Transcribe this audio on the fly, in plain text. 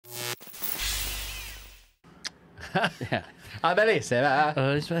Yeah.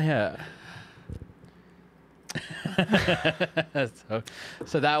 Bellissima. Yeah.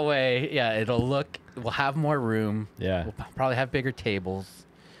 So that way, yeah, we'll have more room. Yeah. We'll probably have bigger tables,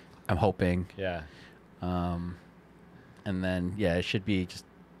 I'm hoping. Yeah. And then, yeah, it should be just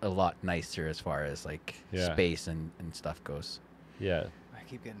a lot nicer as far as like space and stuff goes. Yeah. I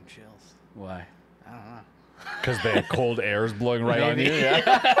keep getting chills. Why? I don't know. Because the cold air is blowing right on you. Yeah.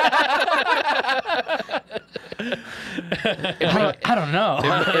 I don't know.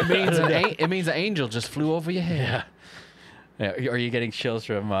 It means an angel just flew over your head. Yeah. Are you getting chills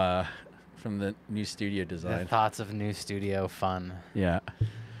from the new studio The design? thoughts of new studio fun. Yeah.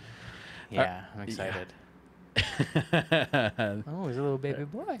 Yeah, I'm excited. Oh, he's a little baby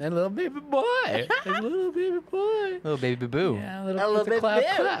boy. And a little baby boy. A little baby boy. Little baby boo. Yeah, a little baby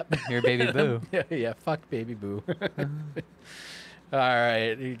clap. You're a baby boo. Yeah, fuck baby boo. All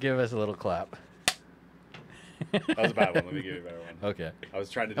right, you give us a little clap. That was a bad one. Let me give you a better one. Okay. I was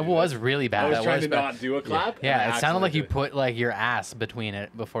trying to It was really bad. I was That trying was to bad. not do a clap. Yeah, it sounded like you put like your ass between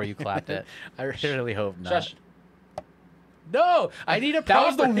it before you clapped it. I really hope not. Shush. No, I need a That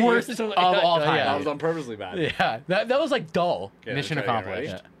was the proper- worst of all time. That was on purposely bad. Yeah, that was like dull. Okay, Mission let's try it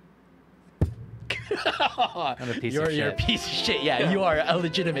again, accomplished. I'm a piece you're of a shit. piece of shit. Yeah, you are a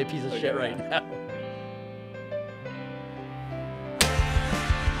legitimate piece of shit right now.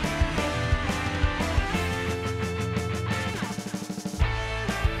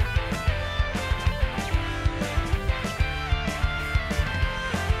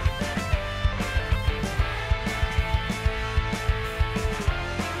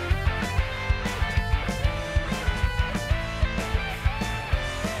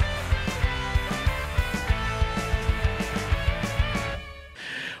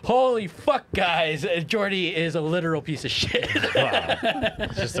 Holy fuck, guys. Jordy is a literal piece of shit. Wow.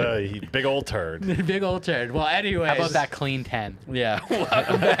 It's just a big old turd. Big old turd. Well, anyways. How about that clean 10? Yeah.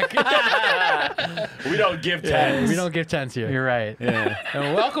 Welcome back. We don't give Yeah, tens. we don't give tens here. You're right.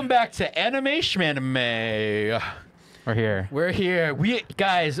 And welcome back to Anime Shmanime. We're here. We're here. We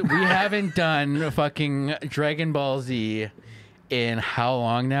haven't done fucking Dragon Ball Z in how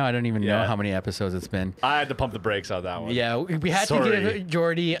long now? I don't even know how many episodes it's been. I had to pump the brakes on that one. Yeah, we had to give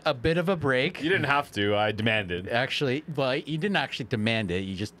Jordy a bit of a break. You didn't have to. I demanded. Actually, well, you didn't actually demand it.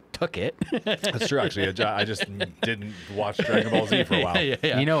 You just took it. That's true, actually. I just didn't watch Dragon Ball Z for a while.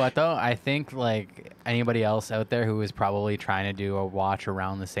 Yeah. You know what though? I think like anybody else out there who is probably trying to do a watch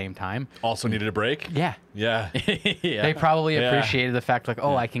around the same time. Also needed a break? Yeah. Yeah. Yeah. They probably Yeah. appreciated the fact like,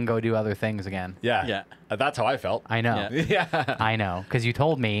 oh, I can go do other things again. Yeah. Yeah. That's how I felt. I know. Yeah. I know. Because you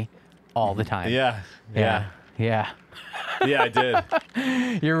told me all the time. Yeah. Yeah. Yeah. Yeah, I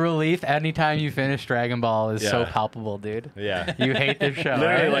did. Your relief anytime you finish Dragon Ball is so Yeah. palpable, dude. Yeah. You hate this show.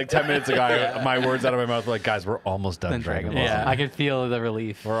 Literally, right? like 10 minutes ago, my words out of my mouth were like, guys, we're almost done Then Dragon Ball. Yeah. I can feel the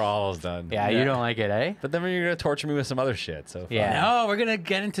relief. We're almost done. Yeah, you don't like it, eh? But then you're going to torture me with some other shit. So fine. Yeah. No, we're gonna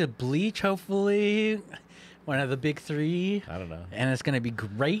get into Bleach. Hopefully, one of the big three. I don't know. And it's gonna be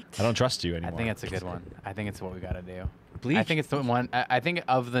great. I don't trust you I anymore. think it's a good one. I think it's what we got to do. Bleach. I think it's the one. I think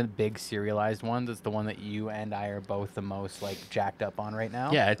of the big serialized ones, it's the one that you and I are both the most like jacked up on right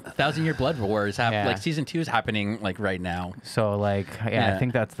now. Yeah, 1,000-Year Blood War is happening. Yeah. Like season 2 is happening like right now. So like, Yeah. I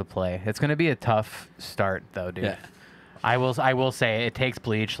think that's the play. It's gonna be a tough start though, dude. Yeah. I will say it takes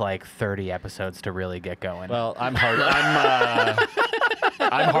Bleach like 30 episodes to really get going. Well, I'm hardened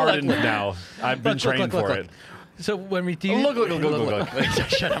now. I've been trained for it. So when we do Look.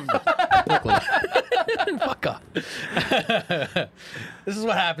 Shut up. Look. Fuck off. This is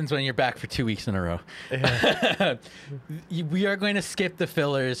what happens when you're back for 2 weeks in a row. We are going to skip the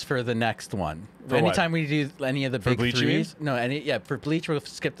fillers for the next one. For Anytime we do any of the big Bleach, you mean? threes. No, for Bleach we'll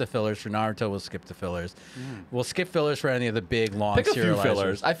skip the fillers. For Naruto we'll skip the fillers. We'll skip fillers for any of the big long Pick a few serializers.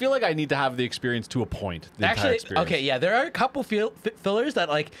 fillers. I feel like I need to have the experience to a point. The entire Actually, experience. okay, yeah, there are a couple fillers that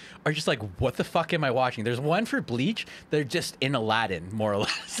like are just like, what the fuck am I watching? There's one for Bleach. They're just in Aladdin, more or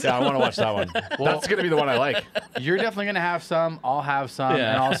less. Yeah, I want to watch that one. That's going to be the one I like. You're definitely gonna have some. I'll have some,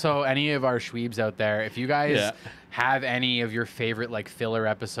 Yeah. and also any of our Shweebs out there. If you guys Yeah. have any of your favorite like filler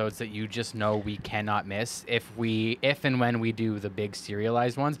episodes that you just know we cannot miss, if and when we do the big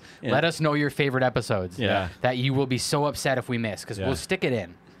serialized ones, Yeah. let us know your favorite episodes. Yeah. That you will be so upset if we miss, because Yeah. we'll stick it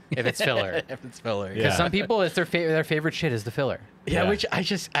in if it's filler. If it's filler. Yeah. Because some people, it's their favorite shit is the filler. Yeah, Yeah. which I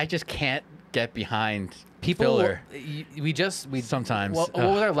just can't get behind. People, filler. we Sometimes. Well, what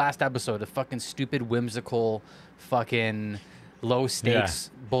was our last episode? A fucking stupid, whimsical, fucking low stakes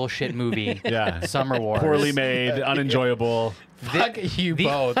bullshit movie. Yeah. Summer Wars. Poorly made, unenjoyable. Fuck you the-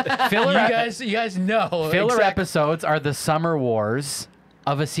 both. Filler you guys know. Filler exactly. episodes are the Summer Wars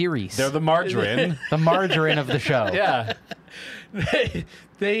of a series. They're the margarine. the margarine of the show. Yeah.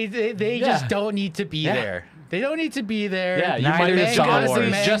 They just don't need to be there. They don't need to be there. Yeah, you Neither might does Star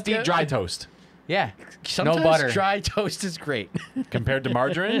honestly Wars. just eat dry toast. Yeah. Sometimes no butter. dry toast is great. Compared to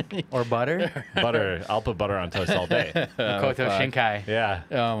margarine, Or butter. butter. I'll put butter on toast all day. Koto Shinkai. Yeah.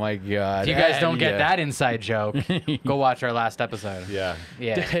 Oh my god! If you guys don't get that inside joke, go watch our last episode. Yeah.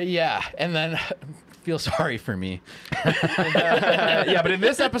 Yeah. yeah, and then feel sorry for me. Yeah, but in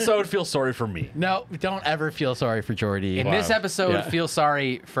this episode, feel sorry for me. No, don't ever feel sorry for Jordy. In this episode, Yeah. feel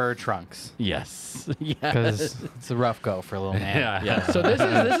sorry for Trunks Yes. because it's a rough go for a little man. Yeah. Yeah. So this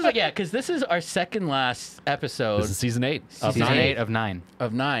is like because this is our second last episode This is season 8. of Season 9. 8 of 9.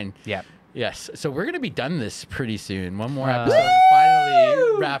 of 9. Yep. Yes. So we're gonna be done this pretty soon. One more episode,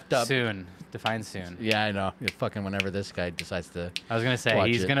 finally wrapped up. Soon. Define soon. Yeah, I know. Fucking whenever this guy decides to I was gonna say Watch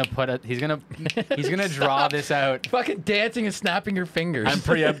he's it. gonna put a he's gonna draw this out. fucking dancing and snapping your fingers. I'm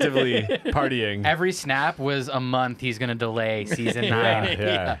preemptively partying. Every snap was a month. He's gonna delay season 9.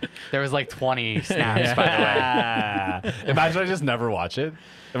 Yeah. There was like 20 snaps by the way. Imagine I just never watch it.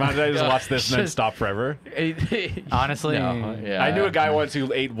 Imagine I just watch this and then Just- stop forever. Honestly, No, yeah. I knew a guy once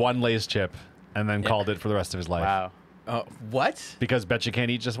who ate one Lay's chip and then called it for the rest of his life. wow. What? Because bet you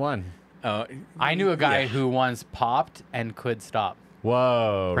can't eat just one. Oh, I knew a guy who once popped and could stop.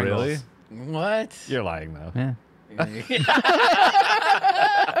 Whoa, Pringles. really? what? You're lying though. Yeah. Okay,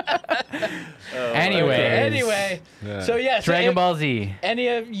 Anyways, anyway, Yeah. so yes, Dragon Ball Z. Any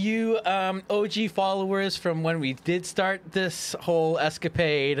of you OG followers from when we did start this whole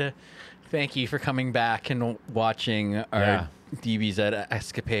escapade, thank you for coming back and watching our Yeah. DBZ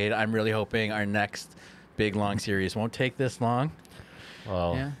escapade. I'm really hoping our next big long series won't take this long.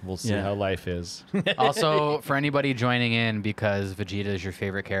 Well, Yeah. we'll see Yeah. how life is. Also, for anybody joining in because Vegeta is your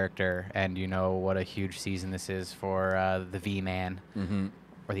favorite character and you know what a huge season this is for the V-Man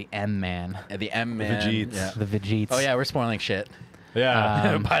or the M-Man. The M man. Vegeta. Yeah. The Vegeets. Oh yeah, we're spoiling shit.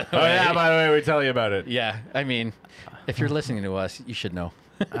 Yeah. By the Oh way. yeah, by the way, we tell you about it. Yeah, I mean, if you're listening to us, you should know.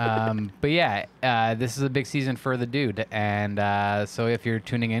 But yeah, this is a big season for the dude. And so if you're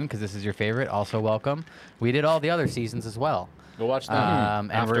tuning in because this is your favorite, also welcome. We did all the other seasons as well. Go watch them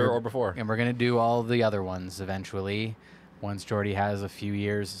And after we're- or before. And we're going to do all the other ones eventually. Once Jordy has a few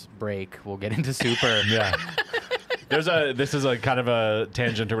years break, we'll get into Super. Yeah. This is a kind of a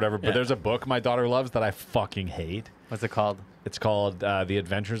tangent or whatever, but there's a book my daughter loves that I fucking hate. What's it called? It's called The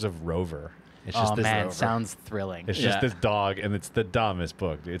Adventures of Rover. It's just Oh this man, sounds thrilling. It's Yeah. just this dog, and it's the dumbest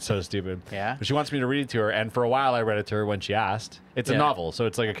book. It's so stupid. Yeah? But she wants me to read it to her, and for a while I read it to her when she asked. It's a Yeah. novel, so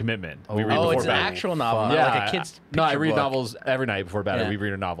it's like a commitment. We read Oh, before it's an bed. actual novel, not Yeah, like a kid's no, I picture read book. novels every night before bed. Yeah. We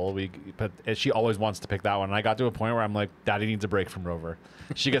read a novel. But she always wants to pick that one. And I got to a point where I'm like, Daddy needs a break from Rover.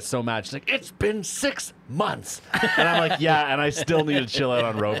 She gets so mad. She's like, it's been 6 months. And I'm like, yeah, and I still need to chill out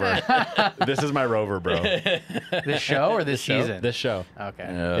on Rover. This is my Rover, bro. This show or this season? This show. Okay.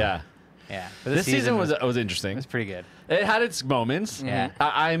 Yeah. Yeah. But This season was interesting. was pretty good. It had its moments. Yeah.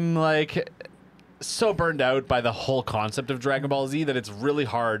 I'm like so burned out by the whole concept of Dragon Ball Z that it's really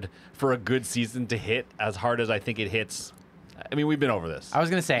hard for a good season to hit as hard as I think it hits. I mean, we've been over this. I was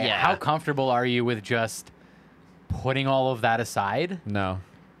gonna say, Yeah. how comfortable are you with just putting all of that aside No.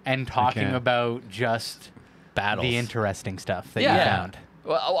 and talking can't. about just Battles. the interesting stuff that you Yeah. found?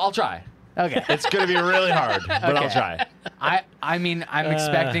 Well, I'll try. Okay. It's going to be really hard, but I'll Okay. try. I mean, I'm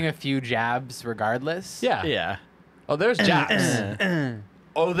expecting a few jabs regardless. Yeah. Yeah. Oh, there's jabs.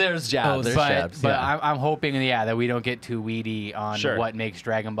 Oh, there's jabs. Oh, there's But, jabs, but yeah. I'm hoping, that we don't get too weedy on Sure. what makes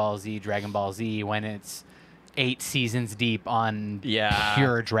Dragon Ball Z when it's 8 seasons deep on Yeah.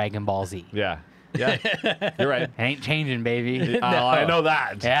 pure Dragon Ball Z. Yeah. Yeah. You're right. It ain't changing, baby. I know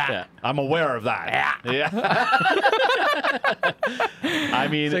that. Yeah. I'm aware of that. Yeah. I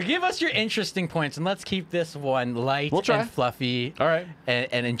mean, So give us your interesting points, and let's keep this one light We'll try. and fluffy all right.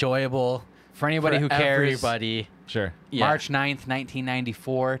 and enjoyable For anybody for who cares, everybody. Sure. Yeah. March 9th,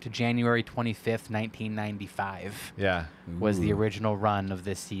 1994 to January 25th, 1995 Yeah. was the original run of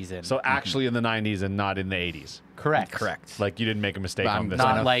this season. So actually in the 90s and not in the 80s. correct. Correct. Like you didn't make a mistake I'm on this. not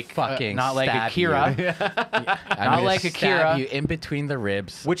one. Not like fucking not like stab Akira, you. I'm Not gonna like stab Akira. you in between the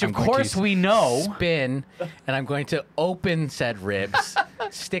ribs, which I'm of going course to we know. spin, and I'm going to open said ribs,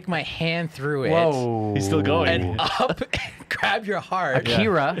 stick my hand through it, Whoa. He's still going. and up, grab your heart.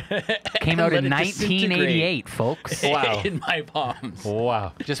 Akira came out Let in it disintegrate. 1988, folks. Wow. in my palms.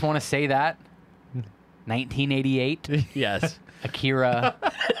 Wow. Just want to say that. 1988, Yes. Akira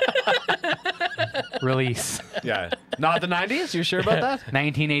release. Yeah. Not the 90s? You sure about that?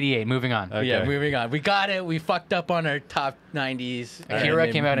 1988, moving on. Okay. Yeah, moving on. We got it. We fucked up on our top 90s. Akira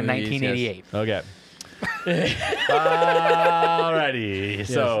anime came out in movies, yes. 1988. Okay. Alrighty.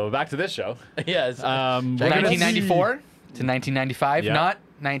 So back to this show. Yes. We're gonna 1994 to 1995, Yeah. not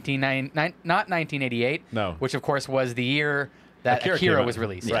 1988. No. Which of course was the year that Akira Akira came was out.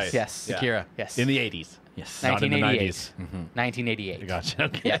 released. Right. Yes. Yeah. Akira. Yes. in the 80s. Yes. Not in the 1988. 90s. 1988. Gotcha.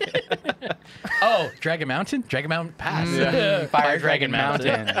 Okay. Oh, Dragon Mountain? Dragon Mountain Pass. Yeah. Fire Dragon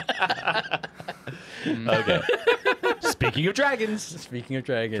Mountain. Okay. Speaking of dragons. Speaking of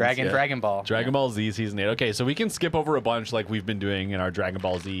dragons. Dragon Ball. Dragon Ball Z Season 8. Okay, so we can skip over a bunch like we've been doing in our Dragon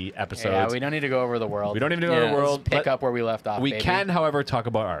Ball Z episodes. Yeah, we don't need to go over the world. We don't even do Yeah, our world. Pick but up where we left off. we baby. can, however, talk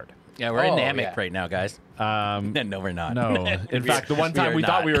about art. Yeah, we're in Oh, Namek yeah. right now, guys. No, we're not. No. In fact, the one We time are we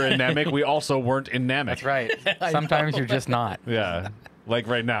thought not. we were in Namek, we also weren't in Namek. That's right. Sometimes you're just not. Yeah. Like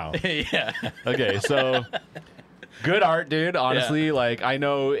right now. Yeah. Okay, so good art, dude. Honestly, like I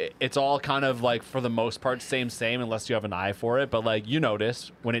know it's all kind of like for the most part same unless you have an eye for it, but like you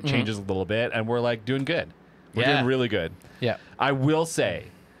notice when it changes a little bit and we're like doing good. We're Yeah. doing really good. Yeah. I will say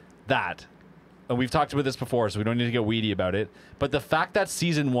that, and we've talked about this before, so we don't need to get weedy about it, but the fact that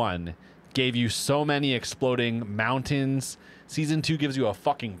season 1 gave you so many exploding mountains, season 2 gives you a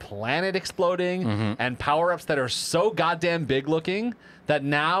fucking planet exploding, and power-ups that are so goddamn big looking that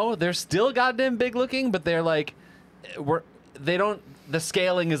now they're still goddamn big looking, but they're like, the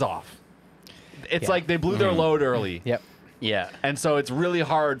scaling is off. It's like they blew their load early. Yep. Yeah. And so it's really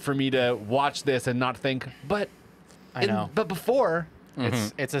hard for me to watch this and not think, but I know. but before,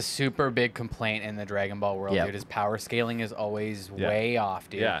 It's a super big complaint in the Dragon Ball world, Yep. dude. Is power scaling is always Yeah. way off,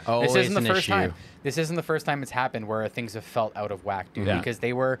 dude. Yeah. This Always isn't the an first issue. time. This isn't the first time it's happened where things have felt out of whack, dude. Yeah. Because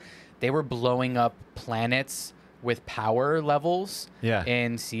they were blowing up planets with power levels Yeah.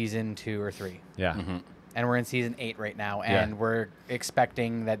 in season 2 or 3. yeah. And we're in season 8 right now, Yeah. and we're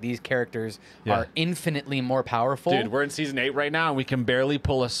expecting that these characters Yeah. are infinitely more powerful. Dude, we're in season 8 right now, and we can barely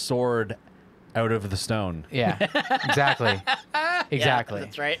pull a sword out of the stone. Yeah, exactly. Exactly.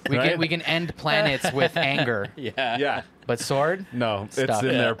 that's right. We can end planets with anger, Yeah. Yeah. but sword? No, it's Stuff.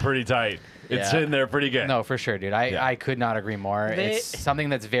 in Yeah. there pretty tight. It's Yeah. in there pretty good. No, for sure, dude. Yeah. I could not agree more. They- It's something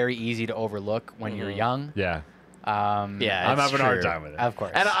that's very easy to overlook when you're young. Yeah. Yeah. I'm it's having a hard true. time with it. Of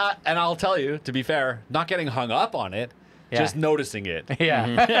course. And I'll tell you, to be fair, not getting hung up on it, Yeah. just noticing it.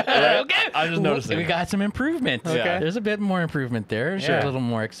 Yeah. Okay. I'm just noticing We it. got some improvement. Okay. There's a bit more improvement there. There's Yeah. a little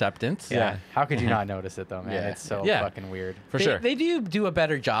more acceptance. Yeah. How could you not notice it though, man? Yeah. It's so Yeah. fucking weird. For They, sure. They do a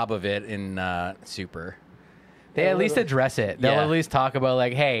better job of it in Super. They at least address it. They'll Yeah. at least talk about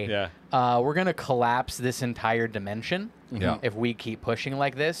like, hey, Yeah. we're gonna collapse this entire dimension Yeah. if we keep pushing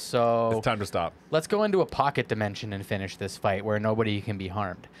like this. So It's time to stop. let's go into a pocket dimension and finish this fight where nobody can be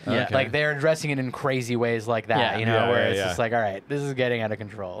harmed. Yeah. Okay. Like they're addressing it in crazy ways like that, Yeah. you know, Yeah, where yeah, it's yeah. just like, all right, this is getting out of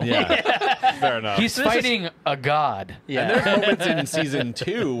control. Yeah. Fair enough. He's fighting a god. Yeah. And there's moments in season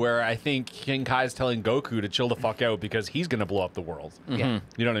 2 where I think King Kai's telling Goku to chill the fuck out because he's going to blow up the world. Yeah.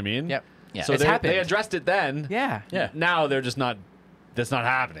 You know what I mean? Yep. Yeah. So It's they happened. addressed it then. Yeah. Yeah. Now they're just not, that's not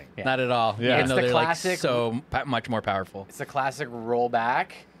happening. Yeah. Not at all. Yeah. Even It's though the they're classic- like so much more powerful. It's a classic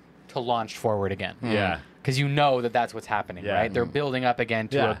rollback to launch forward again. Yeah. Because you know that that's what's happening, Yeah. right? They're building up again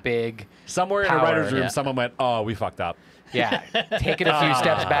to Yeah. a big, Somewhere in a Power, writer's room, yeah. someone went, oh, we fucked up. yeah, take it a few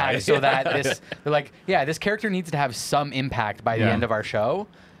steps back so that they're like, yeah, this character needs to have some impact by the Yeah. end of our show.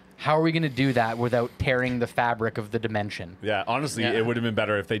 How are we going to do that without tearing the fabric of the dimension? Yeah, honestly, Yeah. it would have been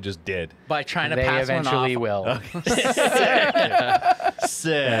better if they just did. By trying to They pass eventually one off. will.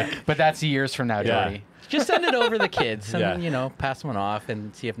 Sick. But that's years from now, Yeah. Jordy. Just send it over the kids and, Yeah. pass one off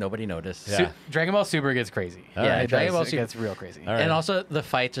and see if nobody noticed. Yeah. Dragon Ball Super gets crazy. All Yeah, right. Dragon Ball It Super gets real crazy. All right. And also, the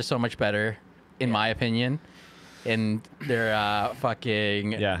fights are so much better, in my opinion. And they're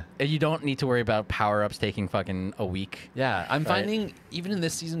fucking. Yeah. You don't need to worry about power ups taking fucking a week. Yeah, I'm finding, even in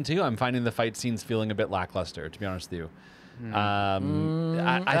this season too, I'm finding the fight scenes feeling a bit lackluster, to be honest with you. I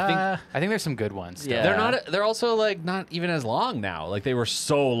think I think there's some good ones. Still. Yeah. they're also like not even as long now. Like they were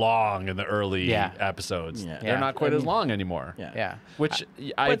so long in the early Yeah. episodes. Yeah. They're Yeah. not quite as long anymore. Yeah. Yeah. Which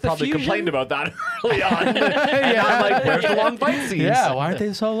I But the probably fusion- complained about that early on. And I'm like, where's the long fight scenes? Yeah, why aren't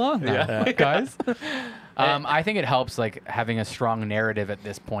they so long now, Yeah. guys? I think it helps like having a strong narrative at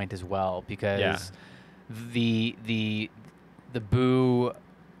this point as well because the Boo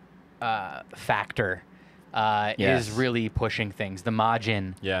factor Yes. is really pushing things. The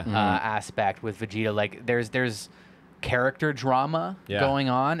Majin Yeah. aspect with Vegeta, like there's character drama Yeah. going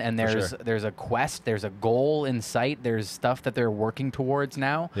on, and For there's sure. there's a quest, there's a goal in sight, there's stuff that they're working towards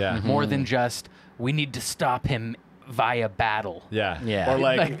now. Yeah. More than just we need to stop him via battle. Yeah. Yeah.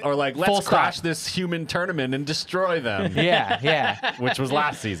 Or like full let's crash stop. this human tournament and destroy them. Yeah. Which was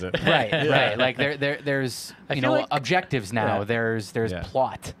last season. Right. Like there's feel like- objectives now. Yeah. There's Yeah.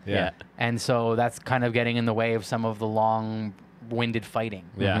 plot. Yeah. And so that's kind of getting in the way of some of the long-winded fighting.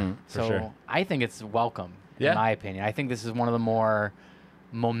 Yeah. For So sure. I think it's welcome, Yeah. in my opinion. I think this is one of the more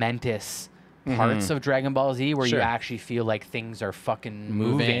momentous parts of Dragon Ball Z where Sure. you actually feel like things are fucking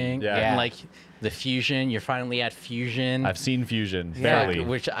moving. Yeah. And like the fusion, you're finally at fusion. I've seen fusion Yeah. barely.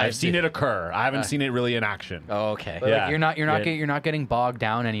 Which I've seen it occur. I haven't seen it really in action. Oh, okay. But Yeah. like you're not Right. you're not getting bogged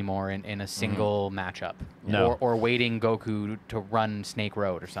down anymore in a single matchup. No. Or waiting Goku to run Snake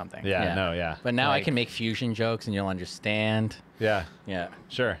Road or something. Yeah, no, yeah. But now I Like- can make fusion jokes and you'll understand. Yeah, Yeah.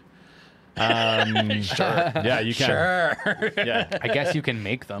 sure. Sure. Yeah, you can. Sure. Yeah. I guess you can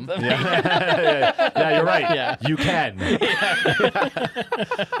make them. Yeah, you're right. Yeah. You can.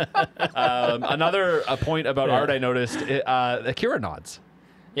 Another point about art I noticed, Akira nods.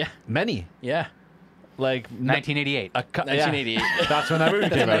 Yeah. Many. Yeah. Like 1988. 1988. That's when that movie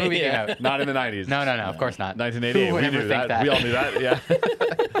came out. movie came out. Not in the 90s. No, of course not. 1988. Who would We ever knew think that? We all knew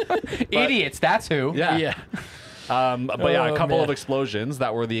that. Yeah. Idiots, that's who. Yeah. Yeah. But yeah, a Oh, couple man. of explosions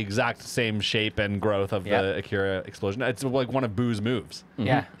that were the exact same shape and growth of Yep. the Akira explosion. It's like one of Boo's moves.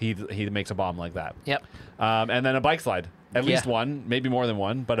 Yeah. He makes a bomb like that. Yep. And then a bike slide. At least Yeah. one, maybe more than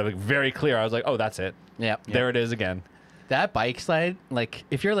one, but very clear. I was like, oh, that's it. Yeah. There it is again. That bike slide, like,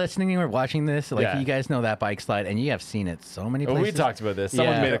 if you're listening or watching this, like, Yeah. you guys know that bike slide, and you have seen it so many Oh, places. we talked about this.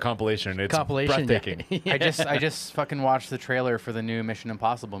 Someone Yeah. made a compilation. It's breathtaking. Yeah. I just fucking watched the trailer for the new Mission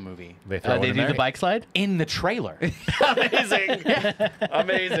Impossible movie. They throw it They in do there. the bike slide? In the trailer. Amazing.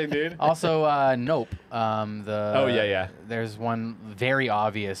 Amazing, dude. Also, Nope. Oh, yeah. There's one very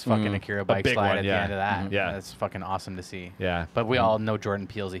obvious fucking Akira bike big slide one, at yeah. the end of that. Yeah. That's fucking awesome to see. Yeah. But we all know Jordan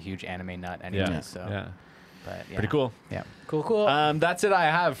Peele's a huge anime nut anyway, Yeah. so. Yeah. But, yeah. Pretty cool. Yeah. Cool. That's it I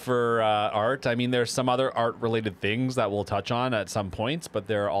have for art. I mean, there's some other art-related things that we'll touch on at some points, but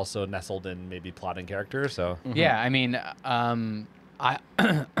they're also nestled in maybe plot and character, so... Yeah, I mean, I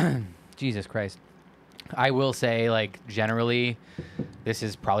Jesus Christ. I will say, like, generally, this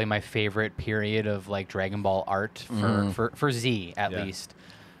is probably my favorite period of, like, Dragon Ball art for Z, at Yeah. least.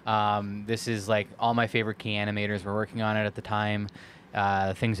 This is, like, all my favorite key animators were working on it at the time.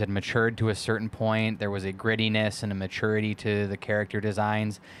 Things had matured to a certain point. There was a grittiness and a maturity to the character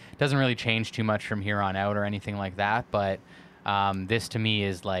designs. Doesn't really change too much from here on out or anything like that, but this, to me,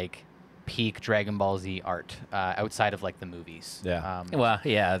 is, like, peak Dragon Ball Z art outside of like the movies. Yeah. Well,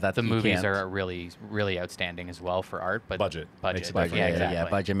 yeah, that's The you movies can't- are really outstanding as well for art, but Budget makes a budget, difference. yeah, exactly. Yeah,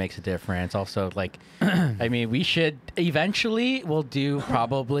 budget makes a difference. Also, like, I mean, we should eventually we'll do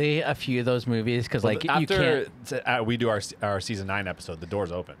probably a few of those movies because like you after can't. we do our season 9 episode, the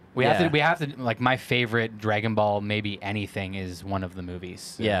door's open. We Yeah. have to like my favorite Dragon Ball maybe anything is one of the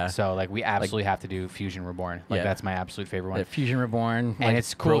movies. Yeah. So like we absolutely have to do Fusion Reborn. Like Yeah. that's my absolute favorite one. Fusion Reborn, And like,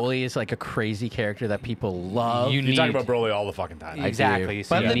 it's cool- Broly is like a crazy character that people love. You You talk need- about Broly all the fucking time. I do. Exactly,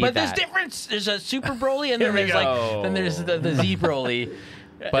 so But, you need but there's that. difference. There's a Super Broly, and then Here we there's like go. then there's the Z Broly.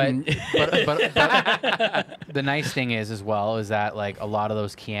 But, And- but the nice thing is as well is that like a lot of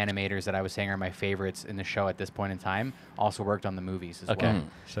those key animators that I was saying are my favorites in the show at this point in time also worked on the movies as Okay. well.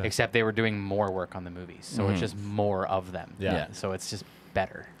 Sure. Except they were doing more work on the movies, so it's just more of them. Yeah. So it's just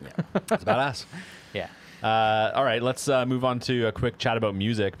better. It's badass. Yeah. All right, let's move on to a quick chat about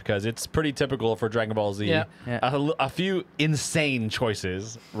music because it's pretty typical for Dragon Ball Z. Yeah. Yeah. A few insane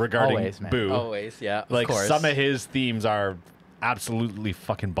choices regarding Always, man. Boo. Always, yeah. Like of course. some of his themes are absolutely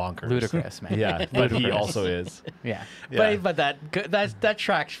fucking bonkers. Ludicrous, man. Yeah, but he Ludicrous. also is. Yeah. Yeah. But that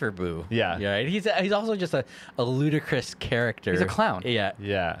tracks for Boo. Yeah. Right. He's also just a ludicrous character. He's a clown. Yeah.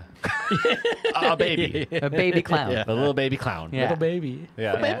 Yeah. A baby. A baby clown. Yeah. A little baby clown. Yeah. Little baby.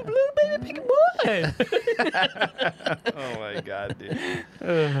 Yeah. Little baby pink boy. Oh my god, dude.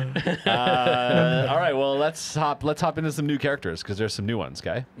 All right, well let's hop into some new characters because there's some new ones,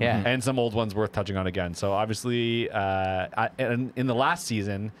 okay? Yeah. And some old ones worth touching on again. So obviously, in the last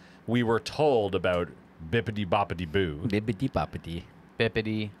season, we were told about Bippity Boppity Boo. Bibbidi boppity.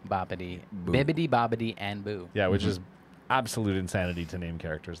 Bippity, boppity, Boo. bibbity, bobbity, and boo. Yeah, which is absolute insanity to name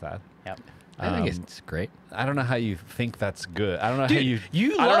characters that. Yep. I think it's great. I don't know how you think that's good. I don't know Dude, how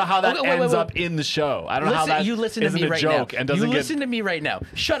you I don't know love- how that okay, wait, ends wait, up in the show. I don't know how that you listen to isn't me a right joke now. and doesn't you get. listen to me right now.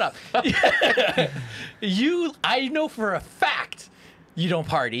 Shut up. I know for a fact you don't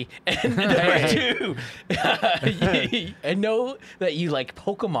party. And number two, I know that you like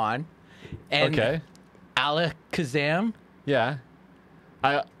Pokemon and Okay. Alakazam. Yeah.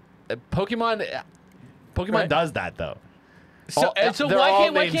 Pokemon Right. does that though. So they're why all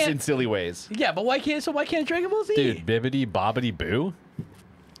can't names in silly ways. Yeah, but why can't Dragon Ball Z? Dude, Bibbidi Bobbidi Boo?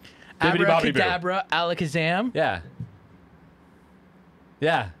 Bibbidi Bobbidi Boo. Abracadabra, Alakazam. Yeah.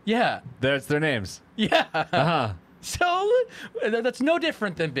 Yeah. Yeah. That's their names. Yeah. Uh-huh. So that's no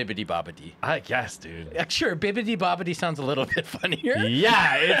different than Bibbidi Bobbidi. I guess, dude. Sure, Bibbidi Bobbidi sounds a little bit funnier.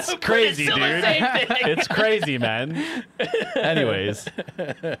 Yeah, it's But crazy, it's still the dude. same thing. It's crazy, man. Anyways,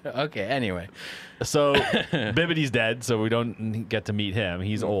 Okay, anyway. so Bibbidi's dead, so we don't get to meet him.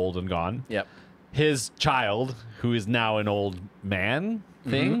 He's old and gone. Yep. His child, who is now an old man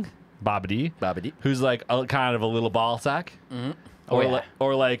thing, Bobbidi, who's like kind of a little ball sack.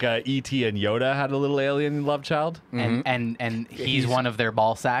 Or like E.T. and Yoda had a little alien love child. And he's one of their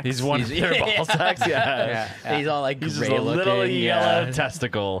ball sacks. He's one of their ball sacks, yeah. He's all like He's gray just a little looking, yellow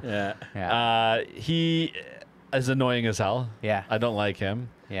testicle. Yeah. He is annoying as hell. Yeah. I don't like him.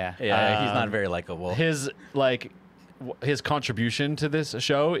 Yeah. Yeah, he's not very likable. His contribution to this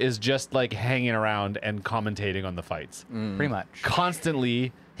show is just like hanging around and commentating on the fights. Pretty much.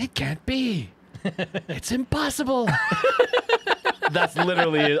 Constantly, it can't be. It's impossible. That's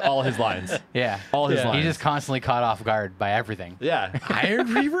literally all his lines. Yeah. All his lines. He's just constantly caught off guard by everything. Yeah.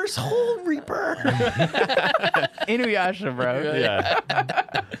 Iron Reaver, Soul Reaper. Inuyasha, bro. Yeah.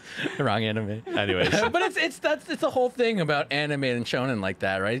 Wrong anime. Anyways. But it's the whole thing about anime and shonen like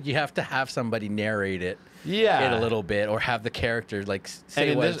that, right? You have to have somebody narrate it. Yeah. It a little bit, or have the character like say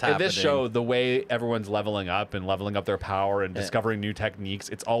And what's happening. in this show, the way everyone's leveling up their power and discovering new techniques,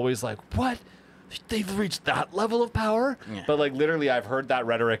 it's always like, what? They've reached that level of power? Yeah. But like literally, I've heard that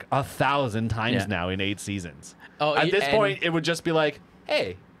rhetoric 1,000 times now in 8 seasons. Oh, At this and- point, it would just be like,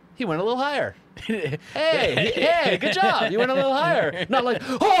 hey, he went a little higher. hey, good job. You went a little higher. Not like,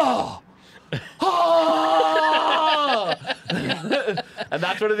 oh! Oh! And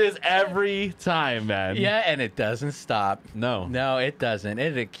that's what it is every time, man. Yeah, and it doesn't stop. No. No, it doesn't.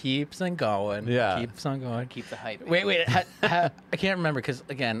 It keeps on going. Yeah. Keeps on going. Keep the hype. Wait. I can't remember because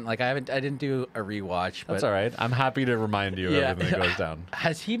again, like I didn't do a rewatch. But That's all right. I'm happy to remind you of everything that goes down.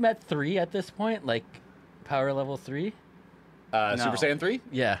 Has he met 3 at this point? Like power level 3? Super Saiyan 3?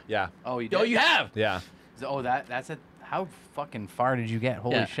 Yeah. Yeah. Oh, you Oh, you have. Yeah. that's a. How fucking far did you get?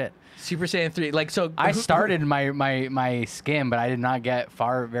 Holy Yeah. shit. Super Saiyan 3. Like so. I started my skim, but I did not get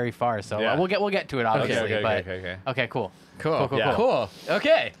very far. So Yeah. we'll get to it obviously. Okay. Okay, cool. Cool. Yeah. Cool.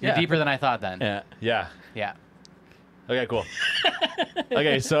 Okay. You're deeper than I thought then. Yeah. Yeah. Yeah. Okay, cool.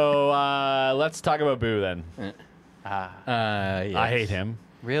 Okay, so let's talk about Boo then. Yes. I hate him.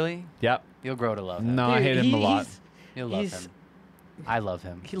 Really? Yep. You'll grow to love him. No, I hate him a lot. You'll love he's- him. I love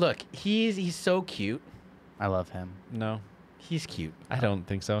him. Look, he's so cute. I love him. No, He's cute. I don't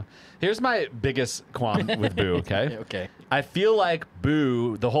think so. Here's my biggest qualm with Boo, okay? Okay. I feel like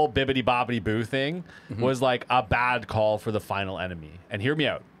Boo, the whole Bibbidi Bobbidi Boo thing, was like a bad call for the final enemy. And hear me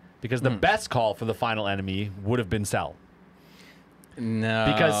out. Because the best call for the final enemy would have been Cell. No.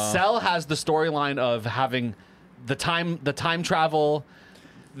 Because Cell has the storyline of having the time travel,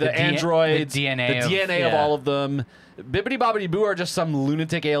 the androids, the DNA the of- DNA of yeah. all of them. Bibbidi Bobbidi Boo are just some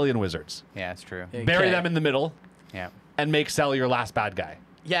lunatic alien wizards. Yeah, it's true. Yeah. Bury Okay. them in the middle Yeah. and make Cell your last bad guy.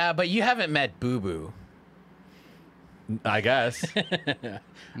 Yeah, but you haven't met Boo Boo. I guess.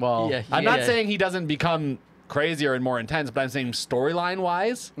 Well, Yeah. I'm not saying he doesn't become crazier and more intense, but I'm saying storyline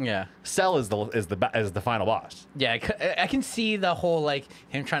wise, Yeah. Cell is the final boss. Yeah, I can see the whole like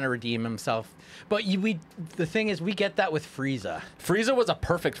him trying to redeem himself, but the thing is we get that with Frieza, Frieza was a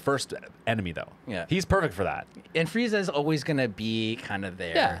perfect first enemy though. Yeah. He's perfect for that. and Frieza is always gonna be kind of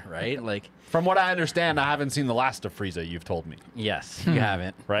there, Yeah. right? Like, From what I understand, I haven't seen the last of Frieza. You've told me, yes, you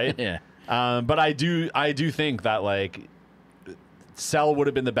haven't, right? Yeah. But I do think that like Cell would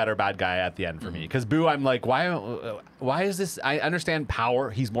have been the better bad guy at the end for me. Because Boo, I'm like, why is this? I understand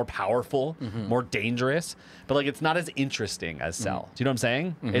power. He's more powerful, more dangerous, but like it's not as interesting as Cell. Do you know what I'm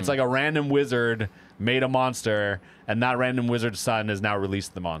saying? It's like a random wizard made a monster, and that random wizard's son has now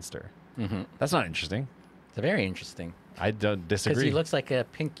released the monster. That's not interesting. It's very interesting I don't because disagree. he looks like a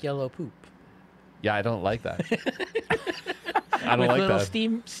pink yellow poop Yeah, I don't like that. I don't with like little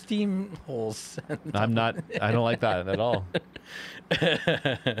that. steam holes. I don't like that at all.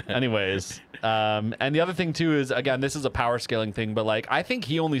 Anyways, and the other thing too is, again, this is a power scaling thing, but like I think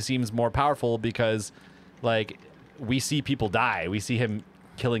he only seems more powerful because like we see people die. We see him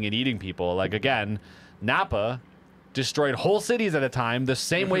killing and eating people. Like again, Nappa destroyed whole cities at a time the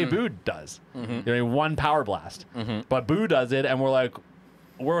same way Boo does. You know, one power blast. But Boo does it and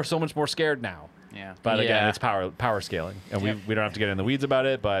we're so much more scared now. Yeah. But again, Yeah. it's power scaling, and we don't have to get in the weeds about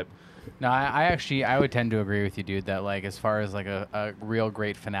it. But No, I would tend to agree with you, dude. That like as far as like a real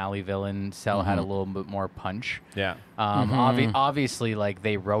great finale villain, Cell had a little bit more punch. Yeah. Obviously, like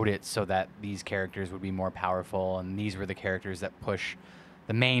they wrote it so that these characters would be more powerful, and these were the characters that push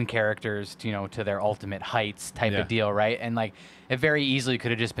the main characters, to their ultimate heights type of deal, right? And like it very easily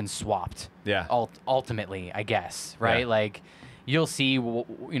could have just been swapped. Yeah. Ultimately, I guess, right? Yeah. Like you'll see,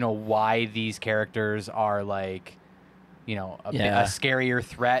 why these characters are like, a scarier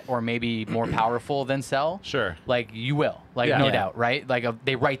threat or maybe more powerful than Cell. Sure. Like you will, like Yeah. no Yeah. doubt, right? Like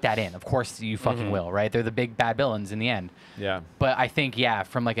they write that in. Of course you fucking will, right? They're the big bad villains in the end. Yeah. But I think,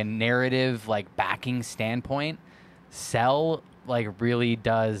 from like a narrative, like backing standpoint, Cell like really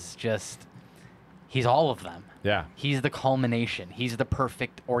does he's all of them. Yeah. He's the culmination. He's the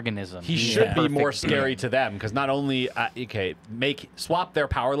perfect organism. He He's should the be more perfect scary to them because not only swap their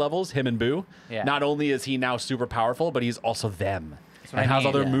power levels, him and Boo. Yeah. Not only is he now super powerful, but he's also them what and I has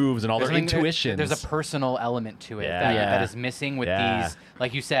mean. all their moves and all There's their something- intuitions. There's a personal element to it Yeah. that is missing with Yeah. these,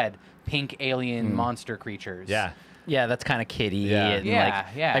 like you said, pink alien monster creatures. yeah. Yeah, that's kind of kiddie. Yeah. And Yeah,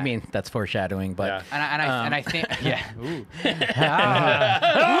 like, yeah. I mean, that's foreshadowing, but Yeah. And I think Ooh.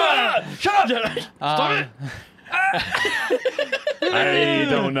 I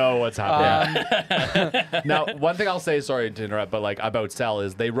don't know what's happening. Now, one thing I'll say, sorry to interrupt, but like about Cell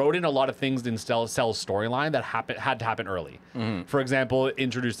is they wrote in a lot of things in Cell's storyline that had to happen early. For example,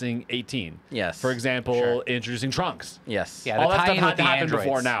 introducing 18. Yes. For example, introducing Trunks. yes. Yeah, All the that stuff tie-in had with to the happen androids.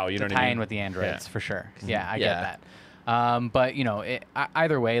 before now, you know To what I tie mean? in with the androids, Yeah. for sure. Yeah, I Yeah. get that. But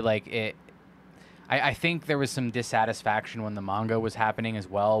either way, like it. I think there was some dissatisfaction when the manga was happening as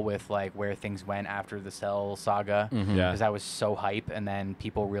well with like where things went after the Cell saga, Yeah. because that was so hype, and then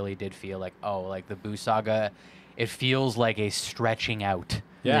people really did feel like, oh, like the Boo saga, it feels like a stretching out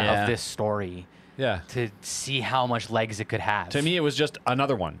Yeah. of this story Yeah. to see how much legs it could have. To me, it was just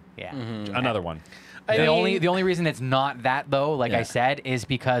another one. yeah. Another one. The only reason it's not that though, like Yeah. I said, is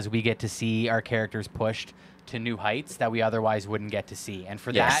because we get to see our characters pushed to new heights that we otherwise wouldn't get to see, and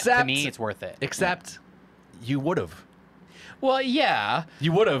for that, to Except- me, it's worth it. Except you would have. Well, yeah,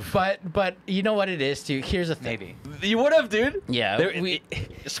 You would have. but you know what it is, too? Here's the thing. Maybe. You would have, dude. Yeah, we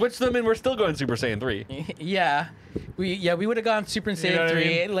switch them and we're still going Super Saiyan 3. Yeah, we would have gone Super Saiyan know what I 3.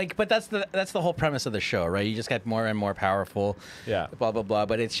 mean? Like, but that's the whole premise of the show, right? You just get more and more powerful. Yeah. Blah blah blah.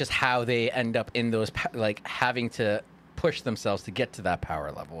 But it's just how they end up in those like having to push themselves to get to that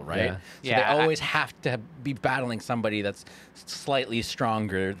power level, right? Yeah. So Yeah, they always have to be battling somebody that's slightly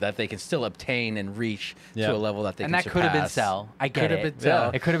stronger that they can still obtain and reach Yeah. to a level that they And can that could have been surpass. Cell. I get Could it. have been Cell.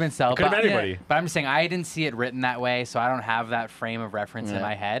 Yeah. It could have been Cell. It could have but- been anybody. But I'm just saying, I didn't see it written that way, so I don't have that frame of reference in Yeah.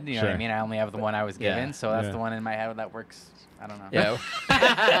 my head. You know what I Sure. mean? I only have the one I was Yeah. given, so that's Yeah. the one in my head that works. I don't know.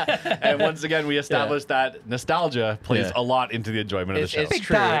 Yeah. And once again, we established that nostalgia plays Yeah. a lot into the enjoyment of the It's, show. it's Big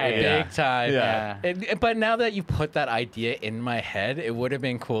true. time. Yeah. Big time. Yeah. But now that you put that idea in my head, it would have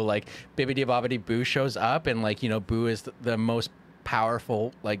been cool. Like Bibbidi Bobbidi Boo shows up, and like Boo is the most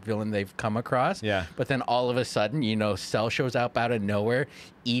powerful like villain they've come across. Yeah. But then all of a sudden, Cell shows up out of nowhere,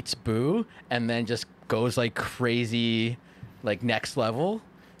 eats Boo, and then just goes like crazy, like next level.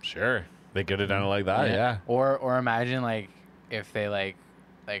 Sure. They could have done it like that, Yeah. yeah. Or imagine like if they like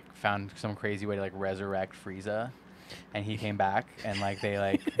found some crazy way to like resurrect Frieza, and he came back and like they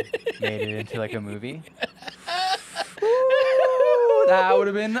like made it into like a movie. Ooh, that would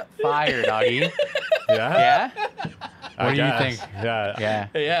have been fire, doggy. Yeah? Yeah. I What do you guess. think? Yeah.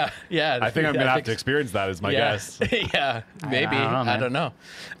 Yeah. Yeah. I think I'm going to have to experience that is my yeah. guess. Yeah. Maybe. I don't know, I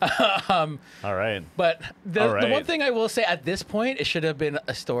don't know. All right. But the All right. one thing I will say at this point, it should have been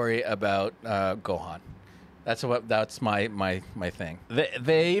a story about Gohan. That's my thing.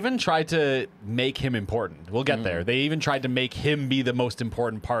 They even tried to make him important. We'll get there. They even tried to make him be the most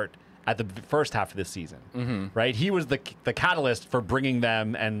important part at the first half of this season, right? He was the catalyst for bringing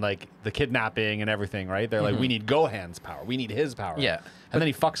them and like the kidnapping and everything, right? They're like, we need Gohan's power. We need his power. Yeah. And then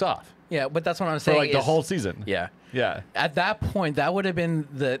he fucks off Yeah, but that's what I'm for saying. like the is- whole season. Yeah. Yeah. At that point, that would have been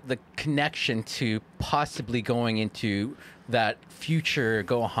the connection to possibly going into that future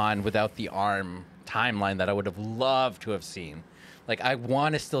Gohan without the arm timeline that I would have loved to have seen. Like, I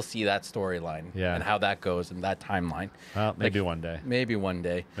want to still see that storyline Yeah. and how that goes and that timeline. Well, maybe Like, one day. Maybe one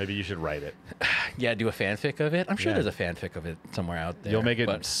day. Maybe you should write it. Yeah, do a fanfic of it. I'm sure Yeah. there's a fanfic of it somewhere out there. You'll make it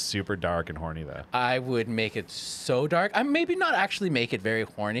but super dark and horny though. I would make it so dark. I maybe not actually make it very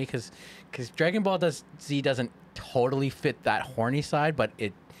horny because Dragon Ball Z doesn't totally fit that horny side, but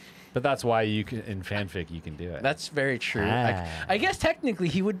But that's why you can in fanfic you can do it. that's very true. Ah. I guess technically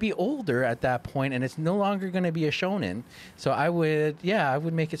he would be older at that point, and it's no longer going to be a shonen. So I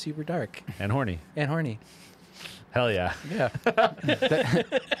would make it super dark and horny. and horny. Hell yeah. Yeah.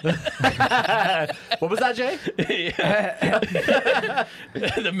 What was that, Jay?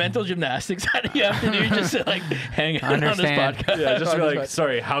 The mental gymnastics that you have to do just to like hang out on this Understand. podcast. Yeah, just be On this like,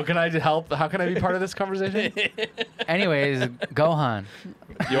 sorry, how can I help? How can I be part of this conversation? Anyways, Gohan.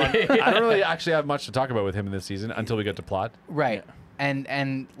 You want, I don't really actually have much to talk about with him in this season until we get to plot. Right.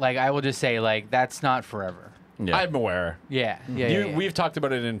 And like I will just say like that's not forever. Yeah. I'm aware. Yeah. Yeah. We've talked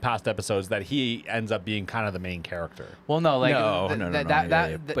about it in past episodes that he ends up being kind of the main character. Well, no, like No,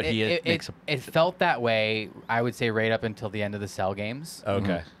 but he makes a... it felt that way. I would say right up until the end of the Cell games.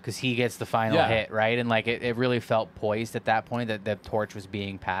 Okay. Because he gets the final hit, right? And like it really felt poised at that point that the torch was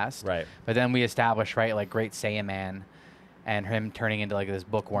being passed. Right. But then we established, right, like Great Saiyan Man and him turning into like this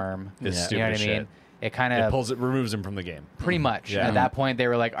bookworm. This You stupid know what I shit. mean? It kind It of removes him from the game. pretty much. Yeah. At that point, they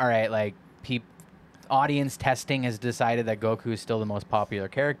were like, all right, like audience testing has decided that Goku is still the most popular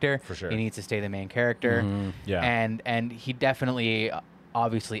character. For sure. He needs to stay the main character. Yeah. And he definitely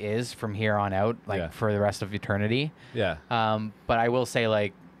obviously is from here on out, like Yeah. for the rest of eternity. Yeah. But I will say,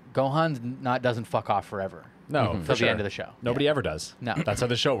 like, doesn't fuck off forever. No, Till for sure. the end of the show. Nobody ever does. No. That's how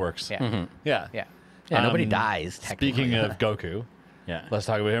the show works. Yeah. Yeah. Yeah. Yeah, nobody Um, dies. Technically. Speaking of Goku, yeah. let's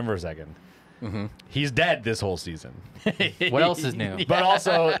talk about him for a second. He's dead this whole season. What else is new? But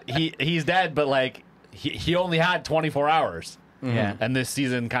also, he's dead, but like, he only had 24 hours. Yeah. And this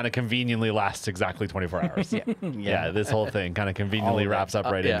season kind of conveniently lasts exactly 24 hours. Yeah, this whole thing kind of conveniently All of it. wraps up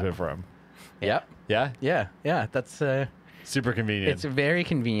right yeah. into it for him. Yep. Yeah? Yeah. That's Super convenient. it's very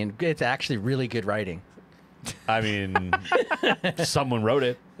convenient. It's actually really good writing. I mean, someone wrote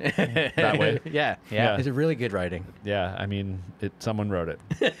it that way. Yeah. Yeah. It's a really good writing. Yeah, I mean, someone wrote it.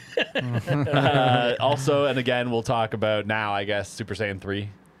 Also, and again, we'll talk about now, I guess, Super Saiyan 3,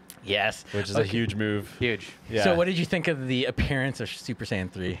 Yes. which is a huge move. Huge. Yeah. So what did you think of the appearance of Super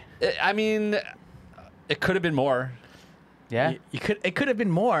Saiyan 3? I mean, it could have been more. Yeah. It could have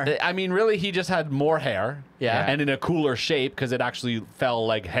been more. I mean, really, he just had more hair. Yeah. And in a cooler shape because it actually fell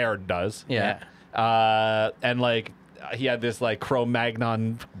like hair does. Yeah. And like he had this like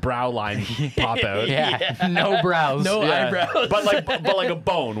Cro-Magnon brow line pop out. Yeah. No brows. No Yeah. eyebrows. but like a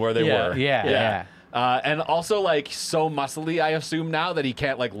bone where they Yeah. were. Yeah. And also like so muscly, I assume now that he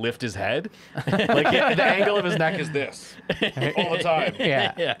can't like lift his head. Like the angle of his neck is this all the time.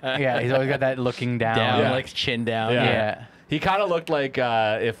 Yeah. Yeah. He's always got that looking down. down, Yeah. like chin down. Yeah. Yeah. He kind of looked like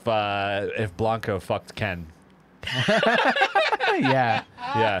if Blanco fucked Ken. Yeah.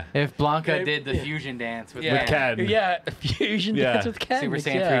 Yeah. If Blanca did the fusion dance with Yeah. Ken. Ken. Yeah. Fusion Yeah. dance with Ken. Super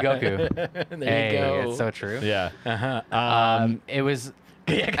Saiyan 3 Goku. there Hey, you go. it's so true. Yeah. It was.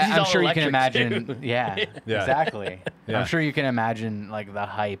 Yeah, 'cause he's I'm all sure you can electric, imagine. too. Yeah, Yeah. exactly. Yeah. I'm sure you can imagine like the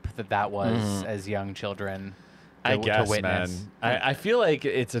hype that was as young children. I To guess, witness. man. I feel like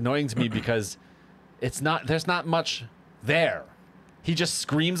it's annoying to me because there's not much there. He just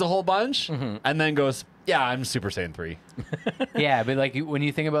screams a whole bunch and then goes, yeah, I'm Super Saiyan 3. Yeah, but like when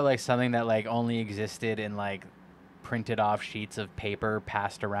you think about like something that like only existed in like printed off sheets of paper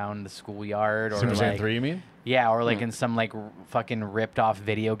passed around the schoolyard, or Super Saiyan like 3, you mean? yeah, or like in some like fucking ripped off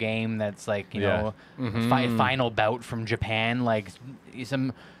video game that's like you Yeah. know final bout from Japan, like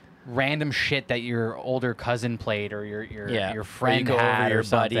some random shit that your older cousin played or your friend Or you go had over your or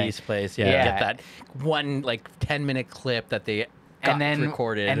something. buddy's place. Yeah. Yeah. Get that one like 10-minute clip that they got and then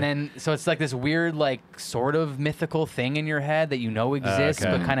recorded. and then so it's like this weird like sort of mythical thing in your head that you know exists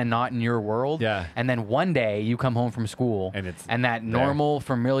okay. but kind of not in your world. Yeah. And then one day you come home from school And it's that there. normal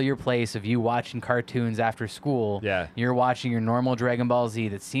familiar place of you watching cartoons after school. Yeah. You're watching your normal Dragon Ball Z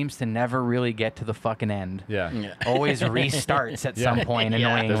that seems to never really get to the fucking end. Yeah. Yeah. Always restarts at Yeah. some point Yeah.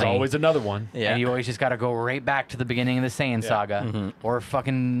 annoyingly. There's always another one. Yeah. And you always just got to go right back to the beginning of the Saiyan saga or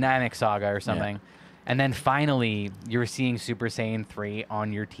fucking Namek saga or something. And then finally, you're seeing Super Saiyan 3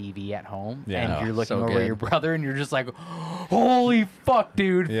 on your TV at home. Yeah. And Oh, you're looking so over good. your brother and you're just like, holy fuck,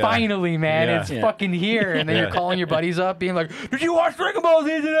 dude. Yeah. Finally, man. Yeah. It's Yeah. fucking here. And then Yeah. you're calling your buddies up being like, did you watch Dragon Ball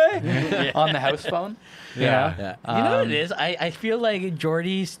Z today? On the house phone. You Yeah. know? Yeah. You know what it is? I feel like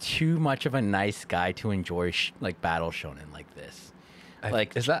Jordy's too much of a nice guy to enjoy like battle shonen like this.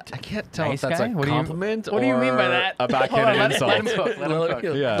 Like Is that? I can't tell Nice if that's guy? a What do you- compliment what do you mean by or that? a Hold on, backhanded let insult. him cook, let him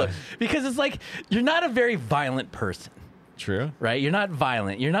cook. Yeah. Because it's like you're not a very violent person, True. right? You're not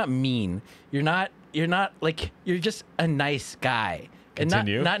violent. You're not mean. You're not like you're just a nice guy.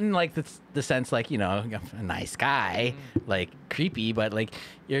 Continue. And not in like the sense like, you know, a nice guy, like creepy, but like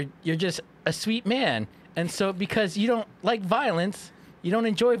you're just a sweet man. And so because you don't like violence, you don't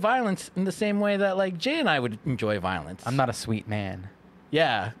enjoy violence in the same way that like Jay and I would enjoy violence. I'm not a sweet man.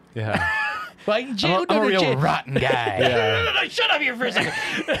 Yeah. Yeah. Like, Jay, I'm a real rotten guy. no, shut up here for a second.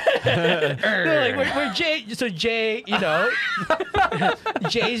 No, like, where Jay, so Jay, you know,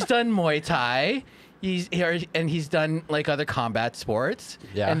 Jay's done Muay Thai. He's done like other combat sports.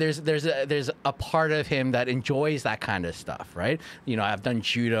 Yeah. And there's a part of him that enjoys that kind of stuff, right? You know, I've done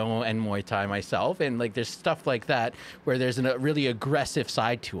judo and Muay Thai myself, and like there's stuff like that where there's a really aggressive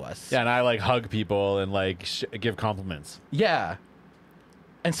side to us. Yeah, and I like hug people and like give compliments. Yeah.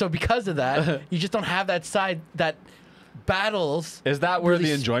 And so because of that, you just don't have that side that battles. Is that where really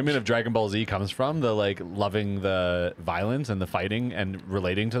the enjoyment of Dragon Ball Z comes from? The like loving the violence and the fighting and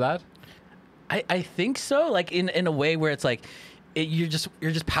relating to that? I think so. Like in a way where it's like you're just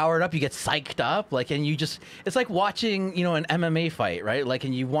powered up. You get psyched up. Like and you just it's like watching an MMA fight, right? Like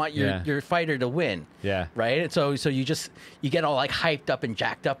and you want your fighter to win. Yeah. Right. And so you get all like hyped up and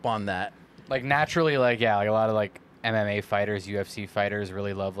jacked up on that. Like naturally, like a lot of like MMA fighters, UFC fighters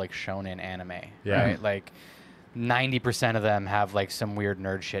really love like shonen anime. Yeah. Right. Like 90% of them have like some weird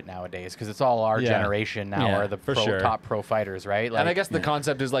nerd shit nowadays because it's all our generation now Yeah, are the for sure. top pro fighters, right? Like, And I guess the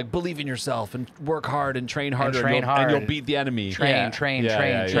concept is like believe in yourself and work hard and train harder train and hard. you'll beat the enemy. train, Yeah. train, Yeah,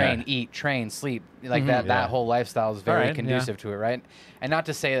 train, yeah, train, yeah. eat, train, sleep. Like that Yeah. whole lifestyle is very Alright, conducive to it, right? And not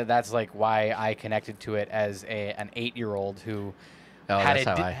to say that that's like why I connected to it as an 8-year-old who Oh, had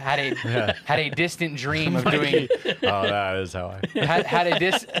that's how I- had a distant dream of doing Oh, that is how I. had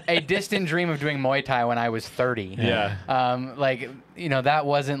a distant dream of doing Muay Thai when I was 30. Yeah. Like that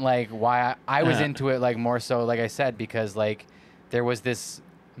wasn't like why I was into it. Like more so, like I said, because like there was this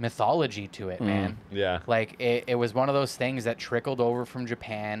mythology to it, man. Yeah. Like it was one of those things that trickled over from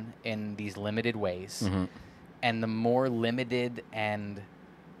Japan in these limited ways, and the more limited and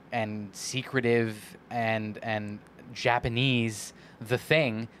secretive and Japanese the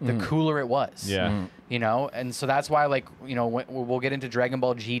thing, the cooler it was. Yeah. And so that's why, like, we'll get into Dragon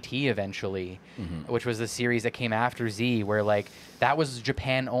Ball GT eventually, which was the series that came after Z, where like that was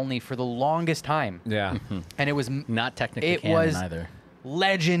Japan only for the longest time, Yeah. and it was Not technically It canon was- either.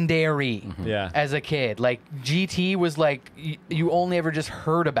 legendary. Yeah. As a kid, like GT was like you only ever just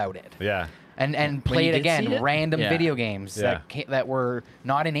heard about it. Yeah. And play you it did again, see it? random Yeah. video games Yeah. that were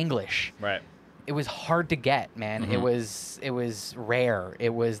not in English. Right. It was hard to get, man. It was rare.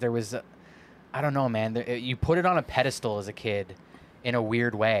 There was I don't know, man. You put it on a pedestal as a kid in a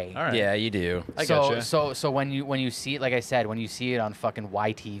weird way. All right. Yeah, you do. I gotcha. So when you see it, like I said, when you see it on fucking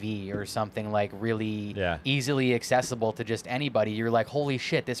YTV or something like really easily accessible to just anybody, you're like, holy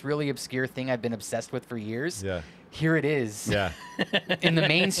shit, this really obscure thing I've been obsessed with for years. Yeah. Here it is. Yeah. In the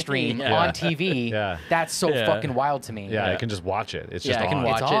mainstream Yeah. on TV. Yeah. That's so Yeah. fucking wild to me. Yeah. I can just watch it. It's just I can on.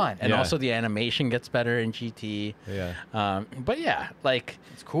 watch It's it, on. and Yeah. also the animation gets better in GT. Yeah. But yeah, like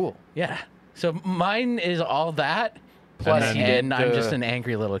It's cool. yeah. So mine is all that. Plus then- he did and I'm the- just an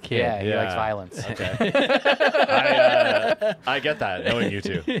angry little kid. Yeah, he Yeah. likes violence. I get that, knowing you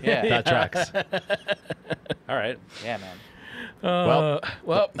two. Yeah. That tracks. All right. Yeah, man. Well,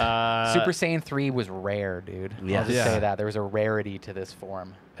 Super Saiyan 3 was rare, dude. I'll Yes. just Yeah. say that. There was a rarity to this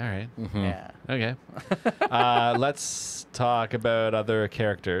form. all right. Yeah. Okay. Let's talk about other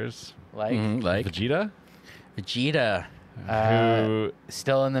characters. Like, Like Vegeta, Vegeta. who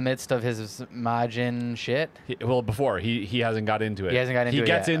still in the midst of his Majin shit. well, before he hasn't got into it. He hasn't got into He it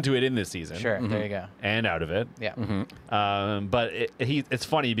gets yet. into it in this season. Sure, there you go. And out of it. Yeah. But it's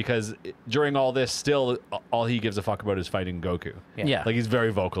funny because during all this, still all he gives a fuck about is fighting Goku. Yeah. Like he's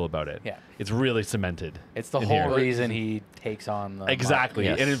very vocal about it. Yeah. It's really cemented. It's the in whole here. reason he takes on the Exactly.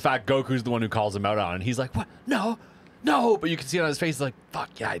 Yes. And in fact, Goku's the one who calls him out on it. And he's like, what? No. But you can see it on his face, like, fuck,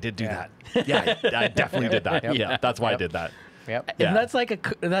 yeah, I did do Yeah. that. Yeah, I definitely did that. Yep. Yeah, that's why I Yep. did that. Yep. Yeah.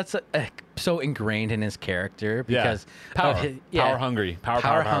 And that's so ingrained in his character because Power. of his, Power hungry. Power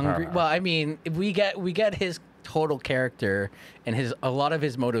hungry. power. Well, I mean, we get his total character and a lot of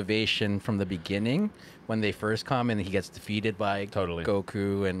his motivation from the beginning when they first come and he gets defeated by Totally.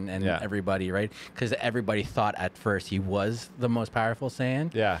 Goku and Yeah. everybody, right? Because everybody thought at first he was the most powerful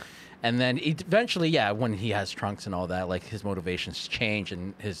Saiyan. Yeah. And then eventually, when he has Trunks and all that, like his motivations change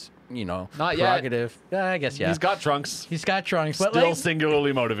and his, Not yet. prerogative. I guess, yeah. He's got Trunks. He's got Trunks, but Still like,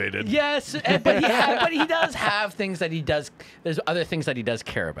 singularly motivated. yes, but he does have things that he does. There's other things that he does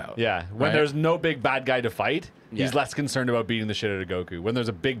care about. Yeah. When Right? there's no big bad guy to fight, he's Yeah. less concerned about beating the shit out of Goku. When there's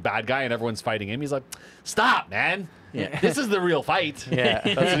a big bad guy and everyone's fighting him, he's like, stop, man. Yeah. This is the real fight. Yeah.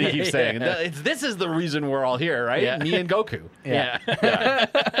 That's what he keeps saying. Yeah. This is the reason we're all here, right? Yeah. Me and Goku. Yeah.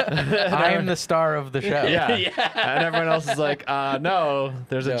 I am the star of the show. Yeah. And everyone else is like, no,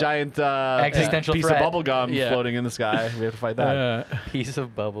 there's a giant Existential piece threat. of bubble gum Yeah. floating in the sky. We have to fight that. Piece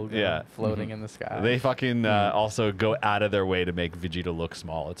of bubble gum Yeah. floating in the sky. They fucking also go out of their way to make Vegeta look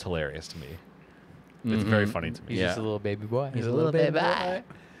small. It's hilarious to me. It's very funny to me. He's just a little baby boy. He's a little baby boy.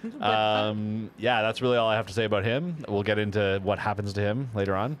 Yeah, that's really all I have to say about him. We'll get into what happens to him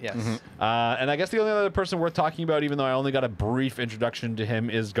later on. Yes. And I guess the only other person worth talking about, even though I only got a brief introduction to him,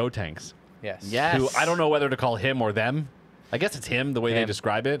 is Gotenks. Yes. Yes. Who I don't know whether to call him or them. I guess it's him, the way they Him.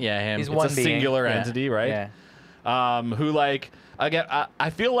 describe it. Yeah, him. He's It's one a being. singular Yeah. entity, right? Yeah. Who, like, again, I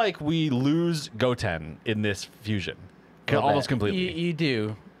feel like we lose Goten in this fusion. Little Almost bit. completely. You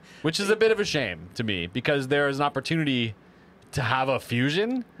do. Which is a bit of a shame to me, because there is an opportunity to have a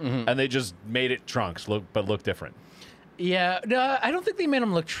fusion, and they just made it Trunks, look different. Yeah. No, I don't think they made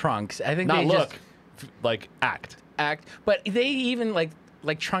him look Trunks. I think Not they look, just like act. act. But they even like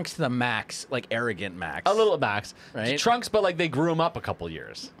Trunks to the max, like arrogant max. A little Max. Right? Trunks, but like they grew him up a couple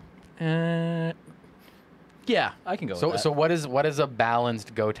years. Yeah, I can go. So with that. so what is a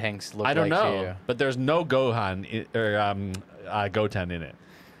balanced Gotenks look I don't like to know, you? but there's no Gohan or Goten in it.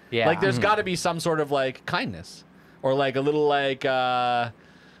 Yeah. Like there's got to be some sort of like kindness or like a little like what's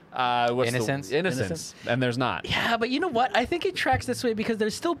Innocence? the innocence, and there's not. Yeah, but you know what? I think it tracks this way because they're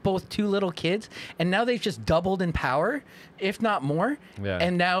still both two little kids, and now they've just doubled in power, if not more. Yeah.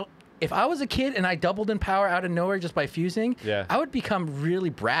 And now, if I was a kid and I doubled in power out of nowhere just by fusing, Yeah. I would become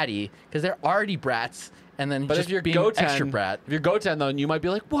really bratty because they're already brats, and then But just if you're being Goten, extra brat. if you're Goten, then you might be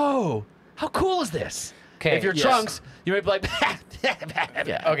like, "Whoa, how cool is this?" 'Kay, If you're yes. Trunks, you might be like,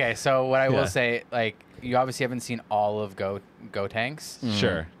 Yeah. Okay, so what I Yeah. will say, like, you obviously haven't seen all of Gotenks.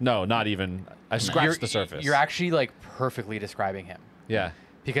 "Sure, no, not even." I scratched the surface. You're actually like perfectly describing him yeah,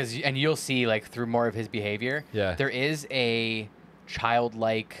 because, and you'll see like through more of his behavior. Yeah. There is a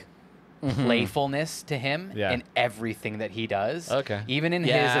childlike playfulness to him Yeah. in everything that he does. Okay. Even in his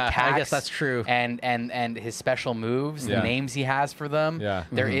Yeah, I attacks. guess that's true. And his special moves, Yeah. the names he has for them. Yeah.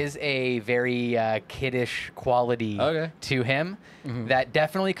 There is a very kiddish quality Okay. to him that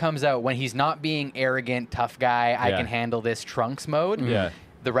definitely comes out when he's not being arrogant, tough guy, I Yeah. can handle this Trunks mode. Yeah.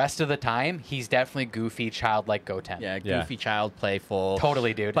 The rest of the time, he's definitely goofy, childlike Goten. Yeah, Yeah. goofy child, playful.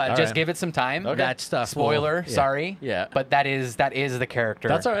 Totally, dude. But- Just Alright. give it some time. Okay. That stuff. Spoiler, yeah. sorry. Yeah. But that is the character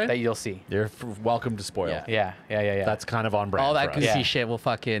That's all right. that you'll see. you're welcome to spoil. Yeah. Yeah. That's kind of on brand. All that for us. goofy Yeah. shit will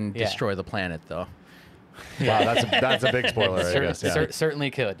fucking Yeah. destroy the planet, though. Wow, that's a big spoiler, I Cer- guess. Yeah.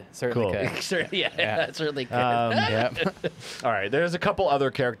 certainly could. Certainly Cool. could. Certainly, yeah, that certainly could. Yep. All right, there's a couple other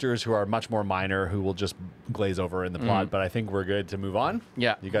characters who are much more minor who will just glaze over in the plot, but I think we're good to move on.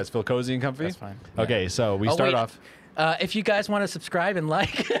 Yeah. You guys feel cozy and comfy? That's fine. Okay, so we Oh, start wait. off. If you guys want to subscribe and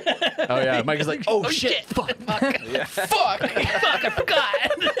like, Oh yeah, Mike is like, oh, shit. fuck, fuck, I forgot.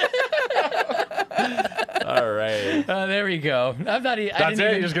 All right. There we go. I'm not. That's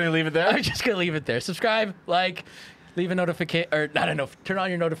it. You're just gonna leave it there. I'm just gonna leave it there. Subscribe, like, leave a notification, or I don't know. Turn on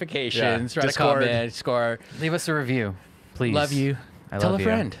your notifications. Yeah. Write Discord. a comment. Score. Leave us a review, please. Love you. I Tell love a you.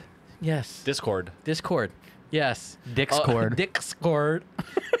 friend. Yes. Discord. Discord. Yes. Discord. Discord.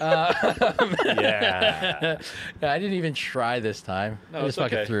 Yeah. I didn't even try this time. I just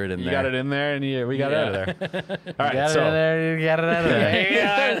fucking threw it in you there. got it in there, and we got it out of there. All right. Got it So out there. You got it out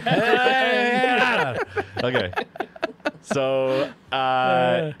of there. okay. So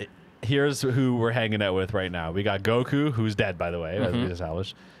here's who we're hanging out with right now. We got Goku, who's dead, by the way, as we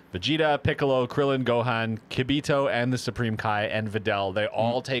established. Vegeta, Piccolo, Krillin, Gohan, Kibito, and the Supreme Kai, and Videl. They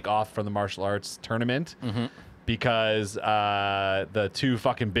all take off from the martial arts tournament because the two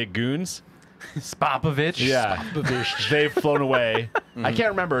fucking big goons, Spopovich. they've flown away. I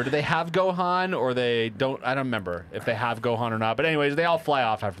can't remember. Do they have Gohan or they don't? I don't remember if they have Gohan or not. But anyways, they all fly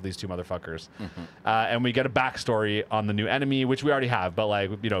off after these two motherfuckers. And we get a backstory on the new enemy, which we already have. But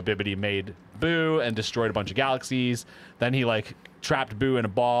like, you know, Bibbidi made Boo and destroyed a bunch of galaxies. Then he like trapped Boo in a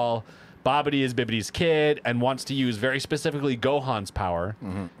ball. Bobbidi is Bibbidi's kid and wants to use very specifically Gohan's power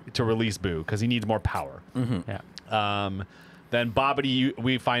to release Boo because he needs more power. Yeah. Then Bobbidi,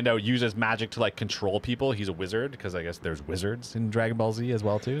 we find out, uses magic to like control people. He's a wizard because I guess there's wizards in Dragon Ball Z as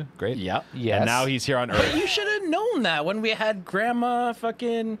well too. Great. Yep. Yes. And now he's here on But Earth. you should have known that when we had Grandma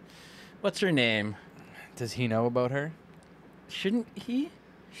fucking, what's her name? Does he know about her? Shouldn't he?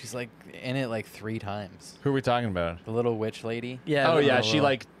 She's like in it like 3 times. Who are we talking about? The little witch lady. Yeah. Oh the yeah, little- she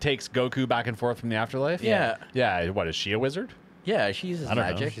like takes Goku back and forth from the afterlife. Yeah. Yeah. What is she, a wizard? Yeah, she uses I don't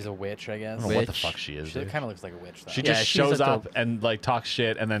know. magic. She's a witch, I guess. I don't know what the Witch. fuck she is. She dude. kind of looks like a witch, though. She Yeah, just she's shows like up and like talks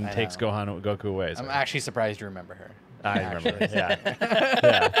shit and then I takes know. Goku away. I'm actually surprised you remember her. I remember. actually.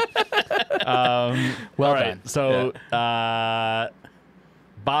 Yeah. Well all right. done. So,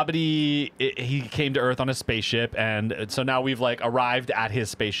 Bobbidi, he came to Earth on a spaceship, and so now we've like arrived at his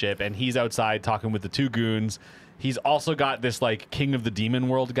spaceship, and he's outside talking with the two goons. He's also got this like King of the Demon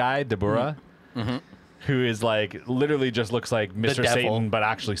World guy, Dabura. who is like literally just looks like Mr. devil. Satan, but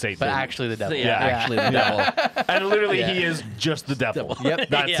actually Satan. But actually the devil. Yeah, actually the devil. And literally, he is just the devil. Yep.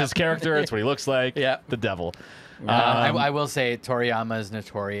 That's Yep. his character. It's what he looks like. Yep. The devil. I will say Toriyama is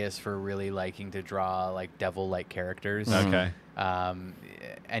notorious for really liking to draw like devil-like characters. Okay.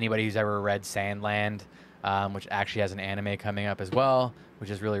 Anybody who's ever read Sandland, which actually has an anime coming up as well, which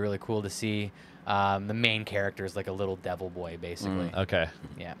is really, really cool to see. The main character is like a little devil boy, basically. Okay.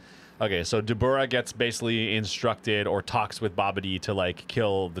 Yeah. Okay, so Deborah gets basically instructed or talks with Babidi to like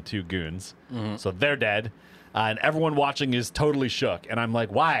kill the two goons. So they're dead. And everyone watching is totally shook. And I'm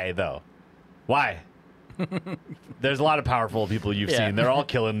like, why though? Why? There's a lot of powerful people you've Yeah. seen. They're all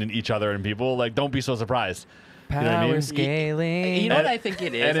killing each other and people. Like, don't be so surprised. You know what I mean? scaling. You know what I think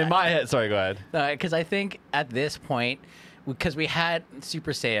it is? And in my head, sorry, go ahead. Because I think at this point, because we had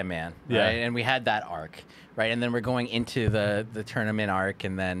Super Saiyan Man, right? Yeah. And we had that arc, right? And then we're going into the tournament arc,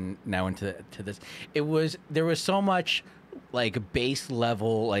 and then now into this. There was so much like base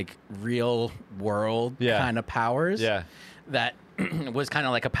level, like real world kind of powers. Yeah. That was kind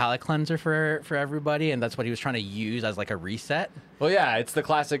of like a palate cleanser for everybody, and that's what he was trying to use as like a reset. Well, yeah, it's the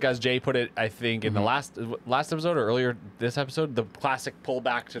classic, as Jay put it, I think, in the last episode or earlier this episode, the classic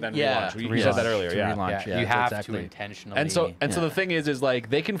pullback to then relaunch. You said that earlier, To yeah. relaunch, Yeah, you have exactly. to intentionally. And so the thing is like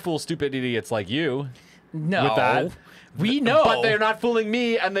they can fool stupid idiots like you. No, With that. we know, But they're not fooling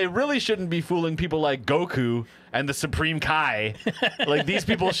me, and they really shouldn't be fooling people like Goku and the Supreme Kai. Like, these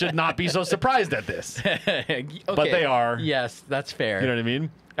people should not be so surprised at this. Okay. But they are. Yes, that's fair. You know what I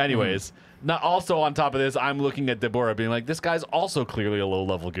mean? Anyways, not also on top of this, I'm looking at Deborah being like, this guy's also clearly a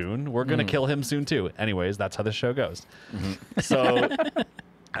low-level goon. We're going to kill him soon, too. Anyways, that's how the show goes. So...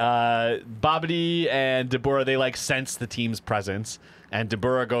 Babidi and Deborah, they like sense the team's presence, and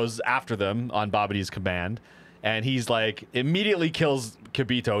Deborah goes after them on Babidi's command, and he's like immediately kills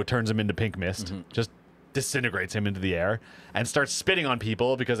Kibito, turns him into pink mist, just disintegrates him into the air, and starts spitting on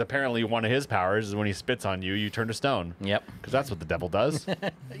people because apparently one of his powers is when he spits on you, you turn to stone. Yep. Because that's what the devil does.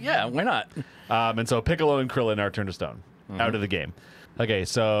 Yeah, why not? And so Piccolo and Krillin are turned to stone, out of the game. Okay,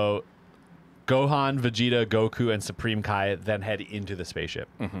 so Gohan, Vegeta, Goku, and Supreme Kai then head into the spaceship.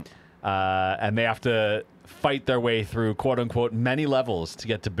 And they have to fight their way through, quote unquote, many levels to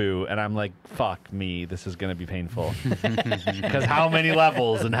get to Boo. And I'm like, fuck me, this is going to be painful. Because how many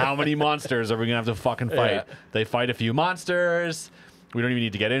levels and how many monsters are we going to have to fucking fight? Yeah. They fight a few monsters. We don't even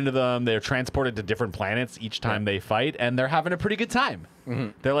need to get into them. They're transported to different planets each time they fight, and they're having a pretty good time.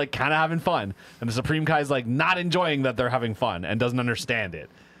 They're like kind of having fun. And the Supreme Kai's like not enjoying that they're having fun and doesn't understand it.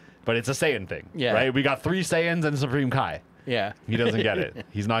 But it's a Saiyan thing, right? We got 3 Saiyans and Supreme Kai. Yeah. He doesn't get it.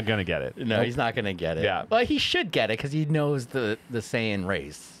 He's not going to get it. No, he's not going to get it. Yeah. Well, he should get it because he knows the Saiyan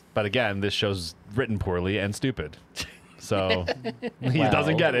race. But again, this show's written poorly and stupid. So he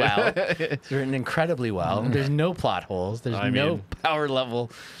doesn't get it. Well, it's written incredibly well. There's no plot holes. There's I no mean, power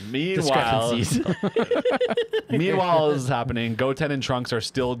level Meanwhile, discrepancies. meanwhile is happening. Goten and Trunks are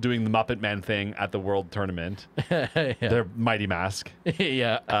still doing the Muppet Man thing at the World Tournament. Their Mighty Mask.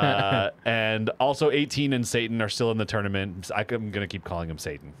 Yeah. And also 18 and Satan are still in the tournament. I'm going to keep calling him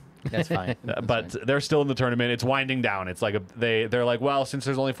Satan. That's fine. But they're still in the tournament. It's winding down. It's like they're like, well, since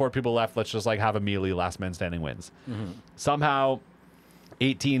there's only 4 people left, let's just like have a melee. Last man standing wins. Somehow,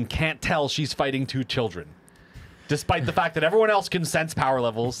 18 can't tell she's fighting 2 children, despite the fact that everyone else can sense power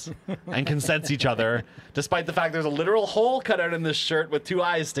levels and can sense each other. Despite the fact there's a literal hole cut out in this shirt with 2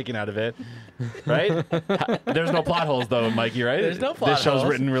 eyes sticking out of it. Right? There's no plot holes though, Mikey. Right? There's no plot This show's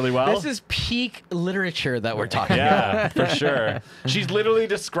holes. written really well. This is peak literature that we're talking about. Yeah, for sure. She's literally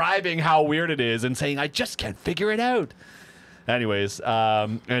describing how weird it is and saying, I just can't figure it out. Anyways,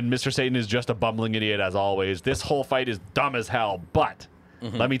 and Mr. Satan is just a bumbling idiot as always. This whole fight is dumb as hell, but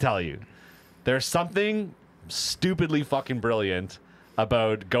let me tell you, there's something stupidly fucking brilliant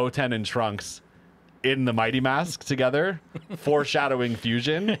about Goten and Trunks in the Mighty Mask together, foreshadowing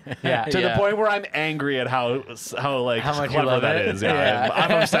fusion. Yeah. To the point where I'm angry at how like How much you clever love that it. is. Yeah,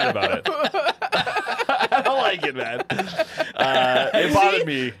 I'm upset about it. I don't like it, man. It bothered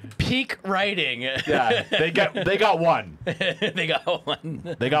me. Peak writing. Yeah, they got one. They got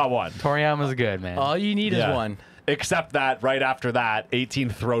one. They got one. Toriyama's good, man. All you need Yeah. is one. Except that right after that, 18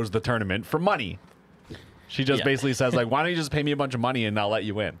 throws the tournament for money. She just Yeah. basically says like, "Why don't you just pay me a bunch of money and I'll let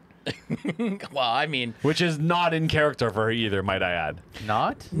you in?" Well, I mean, Which is not in character for her either, might I add.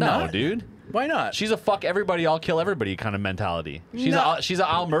 Not? No, Not? dude. why not? She's a fuck everybody, I'll kill everybody kind of mentality. No. She's a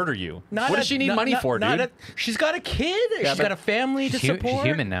I'll murder you. Not What a- does she need not- money not- for, not dude? she's got a kid. She's but got a family to She's support.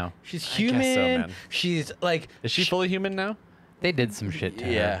 human now. She's guess so, human. man. She's like, Is she fully human now? They did some shit to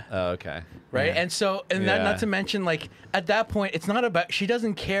her. yeah. Oh, okay. right? And so, and that, not to mention, like, at that point, it's not about, she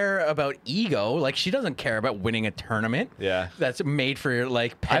doesn't care about ego. Like, she doesn't care about winning a tournament. Yeah. That's made for,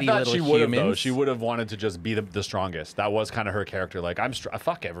 like, I petty thought little she would have, humans. though. She would have wanted to just be the strongest. That was kind of her character. Like,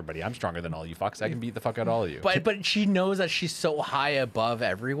 fuck everybody. I'm stronger than all you fucks. I can beat the fuck out of all of you. But she knows that she's so high above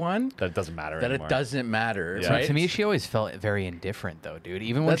everyone that it doesn't matter that anymore. it doesn't matter, Yeah. right? To me, she always felt very indifferent, though, dude.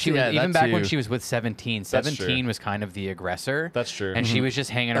 Even when That's- she was, yeah, even that back when too. she was with 17, That's 17 true. was kind of the aggressor. That's true. And she was just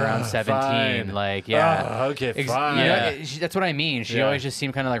hanging around 17, fine. like, yeah. Okay, You fine. know, Yeah. that's what I mean. She Yeah. always just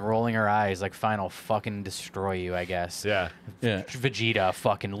seemed kind of like rolling her eyes, like, fine, I'll fucking destroy you, I guess. Yeah. Yeah. Vegeta,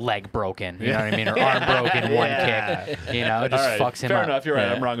 fucking leg broken. You know what I mean? Or arm broken, one kick. You know, it just All right. fucks him Fair up. enough. You're right.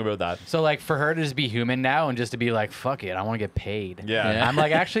 Yeah. I'm wrong about that. So, like, for her to just be human now and just to be like, fuck it, I want to get paid. Yeah. I'm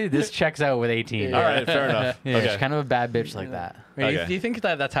like, actually, this checks out with 18. All right. Fair enough. Yeah, Okay. she's kind of a bad bitch like that. Wait, Okay. do you think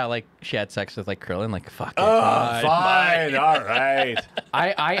that that's how, like, she had sex with, like, Krillin? Like, fuck it. Oh, fine. All right.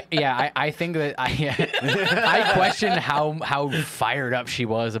 I think that I question how fired up she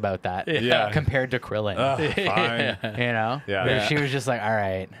was about that. Yeah. Compared to Krillin. Fine. You know? Yeah. Where Yeah. she was just like, all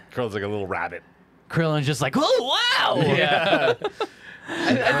right. Girl's like a little rabbit. Krillin's just like, oh wow. Yeah.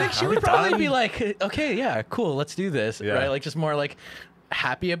 I think she would probably be like, okay, yeah, cool, let's do this, Yeah. right? Like, just more like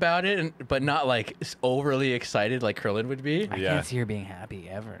happy about it, but not like overly excited like Krillin would be. I Yeah. can't see her being happy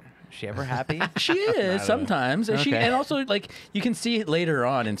ever. Is she ever happy? She is sometimes, and Okay. and also like you can see it later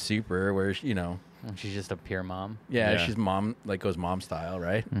on in Super, where you know, She's just a pure mom. yeah, Yeah. she's mom, like goes mom style,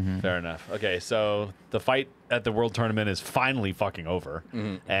 right? Fair enough. Okay, so the fight at the World Tournament is finally fucking over,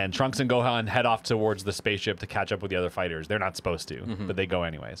 and Trunks and Gohan head off towards the spaceship to catch up with the other fighters. They're not supposed to, but they go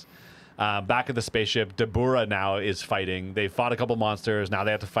anyways. Back at the spaceship, Dabura now is fighting. They fought a couple monsters. Now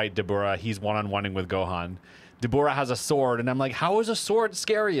they have to fight Dabura. He's one-on-oneing with Gohan. Dabura has a sword, and I'm like, how is a sword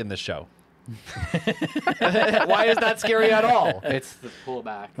scary in this show? Why is that scary at all? It's the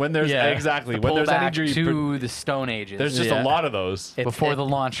pullback. When there's Yeah. exactly when there's any Pullback to the Stone Ages. there's just Yeah. a lot of those. before the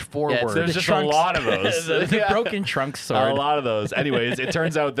launch forward. it's There's the just Trunks- a lot of those. the Yeah. broken Trunks A sword. lot of those. Anyways, it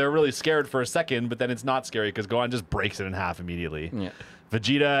turns out they're really scared for a second, but then it's not scary because Gohan just breaks it in half immediately. Yeah.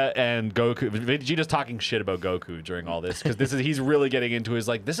 Vegeta and Goku. Vegeta's talking shit about Goku during all this because he's really getting into his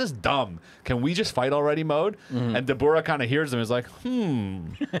like, this is dumb. Can we just fight already mode? And Dabura kind of hears him and is like,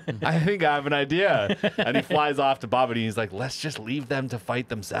 I think I have an idea. And he flies off to Babidi and he's like, let's just leave them to fight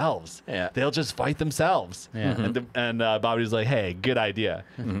themselves. Yeah. They'll just fight themselves. Yeah. And Babidi's like, hey, good idea.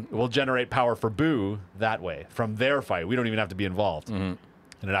 We'll generate power for Boo that way from their fight. We don't even have to be involved. And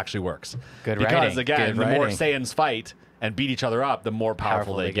it actually works. Good because writing. again, Good the more writing. Saiyans fight and beat each other up, the more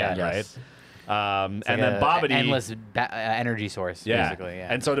powerful they get, yes. right? It's And like then a Babidi, endless energy source, yeah. basically.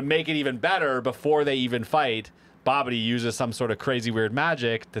 Yeah. And so to make it even better, before they even fight, Babidi uses some sort of crazy weird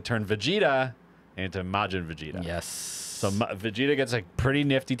magic to turn Vegeta into Majin Vegeta. Yes. So Vegeta gets a pretty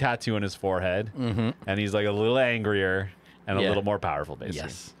nifty tattoo on his forehead, and he's like a little angrier and a Yeah. little more powerful, basically.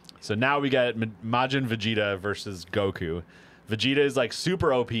 Yes. So now we get Majin Vegeta versus Goku. Vegeta is like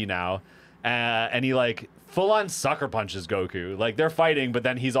super OP now, and he like full on sucker punches Goku. Like they're fighting, but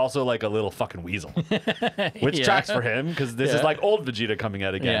then he's also like a little fucking weasel, which Yeah. tracks for him because this is Yeah. like old Vegeta coming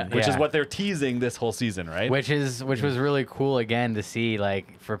out again, Yeah. which is Yeah. what they're teasing this whole season, right? which was really cool again to see,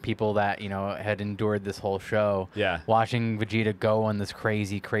 like, for people that had endured this whole show. Yeah. Watching Vegeta go on this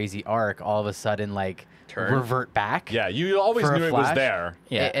crazy arc, all of a sudden like Turn. revert back. Yeah, you always For a knew it was flash? there.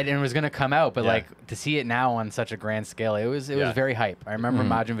 Yeah. And it was gonna come out, but Yeah. like to see it now on such a grand scale, it was Yeah. very hype. I remember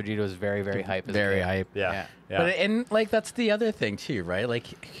Majin Vegeta was very hype. As a Very kid. hype. Yeah. Yeah. Yeah. But and like that's the other thing too, right? Like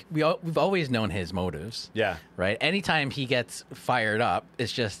we've always known his motives. Yeah. Right. Anytime he gets fired up,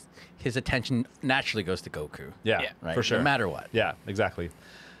 it's just his attention naturally goes to Goku. Yeah, Right. for sure. No matter what. Yeah, exactly.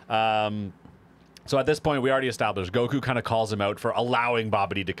 So at this point, we already established Goku kind of calls him out for allowing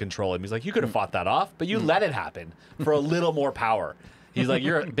Babidi to control him. He's like, you could have fought that off, but you let it happen for a little more power. He's like,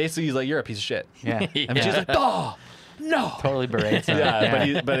 you're a piece of shit. Yeah. And she's like, oh, no. Totally berates him.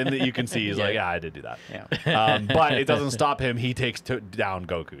 Yeah, but you can see he's like, yeah, I did do that. Yeah. But it doesn't stop him. He takes down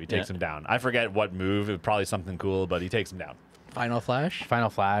Goku. He takes Yeah. him down. I forget what move. It was probably something cool, but he takes him down. Final Flash. Final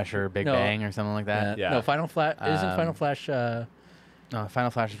Flash or Big No. Bang or something like that. Yeah. No, Final Flash isn't Final Flash. No,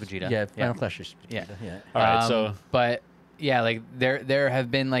 Final Flash is Vegeta. Yeah, Final Flash is. Yeah. Yeah. All right, so but yeah, like there have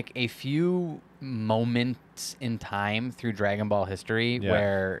been like a few moments in time through Dragon Ball history Yeah.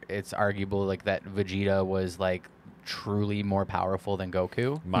 where it's arguable like that Vegeta was like truly more powerful than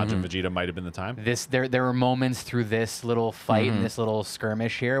Goku. Majin Vegeta might have been the time. There were moments through this little fight and this little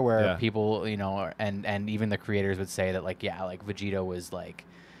skirmish here where Yeah. people, and even the creators would say that like Vegeta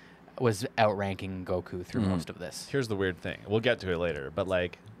was outranking Goku through most of this. Here's the weird thing. We'll get to it later. But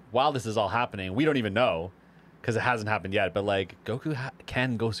like, while this is all happening, we don't even know because it hasn't happened yet. But like Goku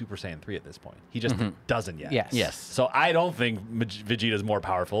can go Super Saiyan 3 at this point. He just doesn't yet. Yes. Yes. So I don't think Vegeta's more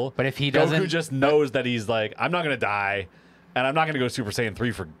powerful. But if he Goku doesn't- just knows that he's like, I'm not gonna die, and I'm not gonna go Super Saiyan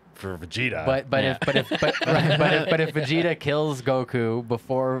 3 for Vegeta. But if Vegeta kills Goku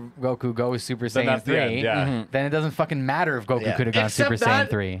before Goku goes Super Then Saiyan that's the 3, end, yeah. then it doesn't fucking matter if Goku could have gone Except Super that Saiyan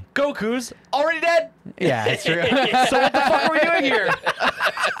 3. Goku's already dead. Yeah, it's true. So what the fuck are we doing here?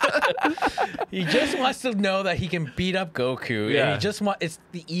 He just wants to know that he can beat up Goku. Yeah. And he just it's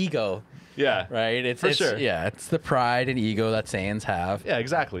the ego, Yeah. right? For sure. Yeah, it's the pride and ego that Saiyans have. Yeah,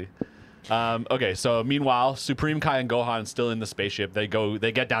 exactly. Okay, so meanwhile, Supreme Kai and Gohan still in the spaceship. They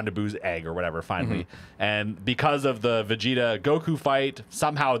get down to Boo's egg or whatever finally, and because of the Vegeta Goku fight,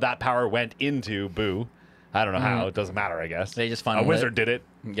 somehow that power went into Boo. I don't know how. It doesn't matter, I guess. They just a funneled wizard it. did it.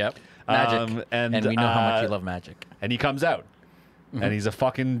 Yep. Magic. and we know how much you love magic. And he comes out, and he's a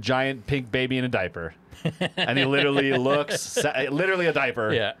fucking giant pink baby in a diaper. And he literally looks, literally a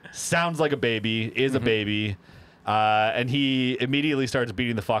diaper. Yeah. Sounds like a baby, is a baby. And he immediately starts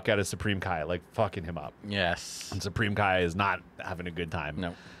beating the fuck out of Supreme Kai, like fucking him up. Yes. And Supreme Kai is not having a good time.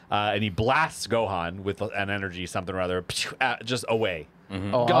 No. And he blasts Gohan with an energy, something or other, just away.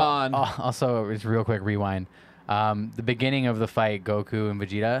 Oh, Gone. Also, it's real quick rewind. The beginning of the fight, Goku and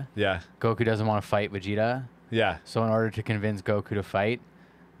Vegeta. Yeah. Goku doesn't want to fight Vegeta, Yeah. so in order to convince Goku to fight,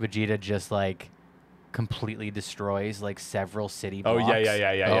 Vegeta just like completely destroys like several city Oh, blocks.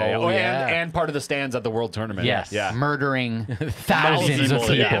 yeah. Oh, yeah. And part of the stands at the World Tournament. Yes. Yeah. Murdering thousands of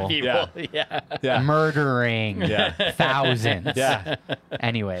Multiple, people. yeah. Yeah. Yeah. Murdering Yeah. thousands. Yeah.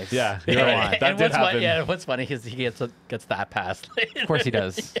 Anyways. Yeah. You're Go right. on. That did happen. What's funny is he gets that pass. Of course he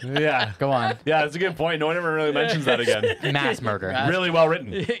does. Yeah. Go on. Yeah, that's a good point. No one ever really mentions that again. Mass murder. Really well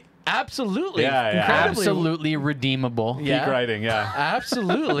written. Absolutely. Yeah, yeah. Incredibly. Absolutely redeemable. Yeah. Peak writing, yeah.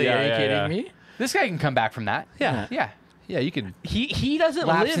 Absolutely. Yeah, Are you yeah, kidding yeah. me? This guy can come back from that. Yeah. Yeah. Yeah, you can. He doesn't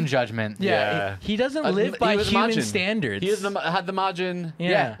Lapse live in judgment. Yeah, Yeah. he doesn't He live by was human Majin. standards. He had the Majin.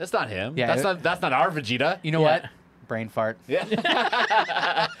 Yeah. That's not him. Yeah. That's not our Vegeta. You know Yeah. what? Brain fart. Yeah.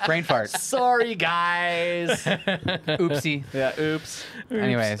 Brain fart. Sorry, guys. Oopsie. Yeah, oops.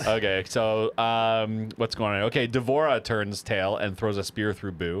 Anyways. Okay, so what's going on? Okay, Devora turns tail and throws a spear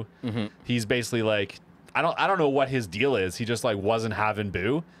through Boo. He's basically like, I don't know what his deal is. He just like wasn't having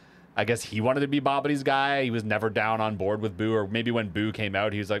Boo. I guess he wanted to be Babadi's guy. He was never down on board with Boo, or maybe when Boo came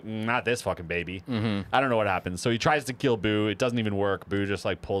out, he was like, not this fucking baby. I don't know what happens. So he tries to kill Boo. It doesn't even work. Boo just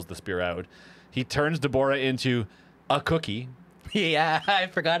like pulls the spear out. He turns Deborah into a cookie Yeah, I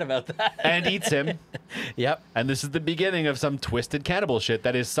forgot about that. and eats him. Yep. And this is the beginning of some twisted cannibal shit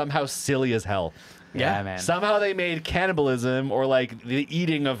that is somehow silly as hell. Yeah, man. Somehow they made cannibalism or like the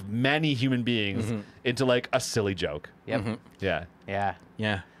eating of many human beings into like a silly joke. Yep. Yeah. Yeah.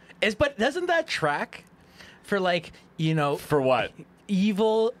 Yeah. But doesn't that track for like, For what?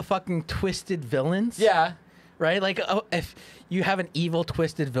 evil fucking twisted villains? Yeah. Right? Like if you have an evil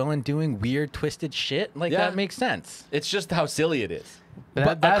twisted villain doing weird twisted shit, like Yeah. that makes sense. It's just how silly it is. But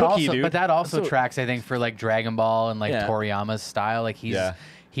But that a cookie, also, dude. but that also So- tracks, I think, for like Dragon Ball and like Yeah. Toriyama's style. Like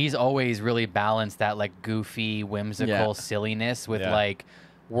he's always really balanced that like goofy, whimsical Yeah. silliness with Yeah. like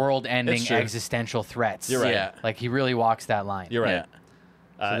world-ending It's true. existential threats. You're right. Yeah. Like he really walks that line. You're right. Yeah.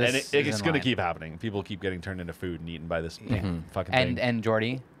 So And this it's is in going to line. keep happening. People keep getting turned into food and eaten by this fucking And thing. and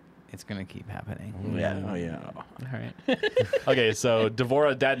Jordy, it's gonna keep happening. Yeah. Oh yeah. All right. Okay, so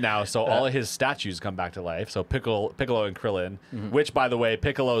Devora dead now, so all of his statues come back to life. So Piccolo and Krillin, which, by the way,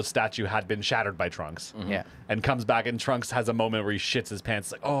 Piccolo's statue had been shattered by Trunks. Yeah. And comes back, and Trunks has a moment where he shits his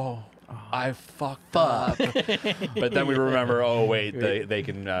pants, like, oh, I fucked up. But then we remember, oh, wait, they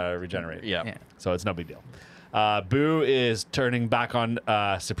can regenerate. Yeah. Yeah. So it's no big deal. Boo is turning back on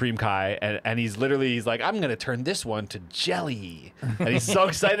Supreme Kai, and he's like, I'm going to turn this one to jelly. And he's so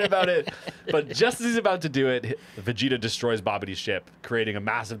excited about it. But just as he's about to do it, Vegeta destroys Babadi's ship, creating a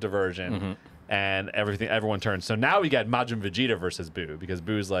massive diversion. And everyone turns. So now we get Majin Vegeta versus Boo, because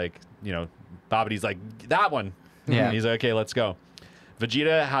Boo's like, Babadi's like, that one. Yeah. And he's like, okay, let's go.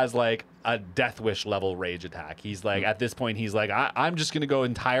 Vegeta has like a Death Wish level rage attack. He's like, at this point, he's like, I'm just going to go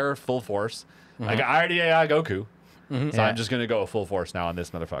entire full force. Like, I already got Goku. So Yeah. I'm just going to go full force now on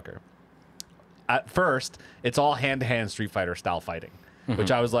this motherfucker. At first, it's all hand-to-hand Street Fighter style fighting, which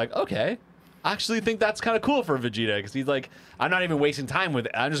I was like, okay. I actually think that's kind of cool for Vegeta, because he's like, I'm not even wasting time with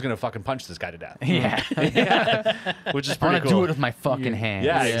it. I'm just going to fucking punch this guy to death. Yeah. Which is I pretty want to cool. do it with my fucking hands.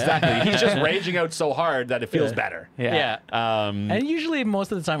 Yeah, exactly. He's just raging out so hard that it feels better. Yeah. And usually,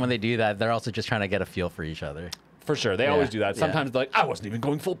 most of the time when they do that, they're also just trying to get a feel for each other. For sure. They always do that. Sometimes they're like, I wasn't even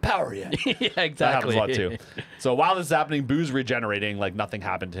going full power yet. Yeah, exactly. That happens a lot too. So while this is happening, Boo's regenerating like nothing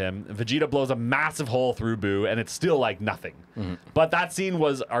happened to him. Vegeta blows a massive hole through Boo, and it's still like nothing. But that scene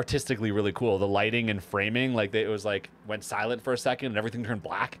was artistically really cool. The lighting and framing, like it was like went silent for a second and everything turned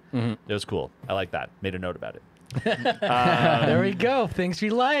black. It was cool. I like that. Made a note about it. There we go. Things we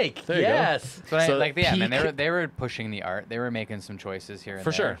like. There you go. Yes. But So man, they were pushing the art. They were making some choices here and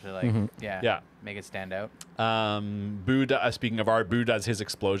For there sure. to like, Yeah. make it stand out. Boo, speaking of art, Boo does his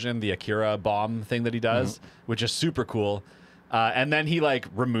explosion, the Akira bomb thing that he does, which is super cool. And then he like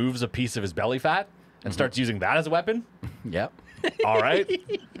removes a piece of his belly fat and starts using that as a weapon. Yep. All right.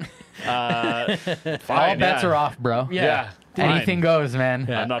 All Fine. bets are off, bro. Yeah. Fine. Anything goes, man.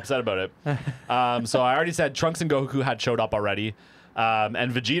 I'm not upset about it. So I already said Trunks and Goku had showed up already. And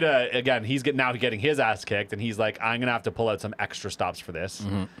Vegeta, again, he's getting his ass kicked, and he's like, I'm going to have to pull out some extra stops for this.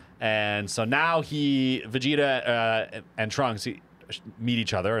 And so now Vegeta and Trunks meet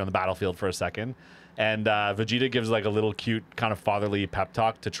each other on the battlefield for a second. And Vegeta gives like a little cute kind of fatherly pep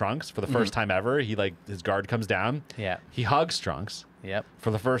talk to Trunks for the first time ever. He like his guard comes down. Yeah. He hugs Trunks Yep. for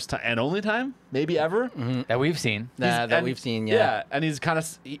the first time and only time, maybe ever. That we've seen. That we've seen, yeah. And he's kind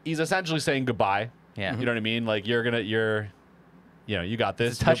of he's essentially saying goodbye. Yeah. You know what I mean? Like you got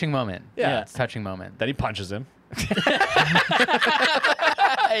this. It's a touching moment. Yeah. It's a touching moment. Then he punches him.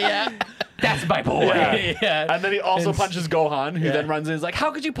 Yeah. That's my boy. Yeah. And then he also punches Gohan, who then runs in and is like,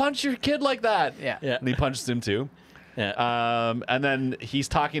 how could you punch your kid like that? Yeah. Yeah. And he punches him too. Yeah. And then he's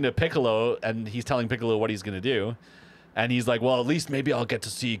talking to Piccolo, and he's telling Piccolo what he's going to do. And he's like, well, at least maybe I'll get to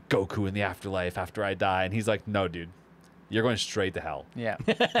see Goku in the afterlife after I die. And he's like, no, dude. You're going straight to hell. Yeah.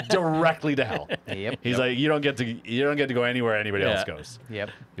 Directly to hell. Yep. He's like, you don't get to go anywhere anybody else goes. Yep.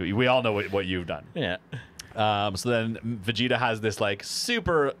 We all know what you've done. Yeah. So then Vegeta has this like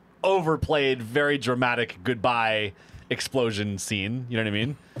super overplayed, very dramatic goodbye explosion scene. You know what I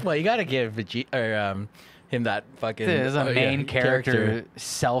mean? Well, you got to give him that fucking. There's a main character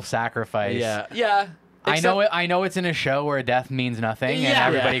self-sacrifice. Yeah. Yeah. I know it's in a show where death means nothing and Yeah.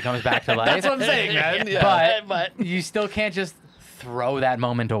 everybody comes back to life. That's what I'm saying, man. Yeah. But you still can't just throw that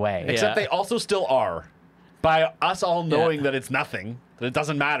moment away. Except Yeah. they also still are. By us all knowing that it's nothing, that it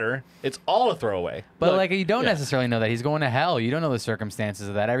doesn't matter, it's all a throwaway. But Look, like you don't necessarily know that he's going to hell. You don't know the circumstances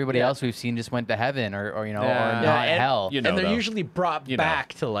of that. Everybody Yeah. else we've seen just went to heaven or Yeah. not and, hell. You know, and they're though. usually brought You know.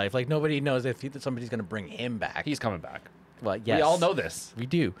 back to life. Like nobody knows if somebody's going to bring him back. He's coming back. Well, yes. We all know this. We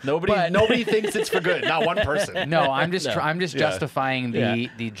do. Nobody thinks it's for good. Not one person. No, I'm just I'm just Yeah. justifying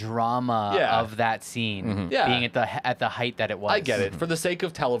the drama Yeah. of that scene Yeah. being at the height that it was. I get it. For the sake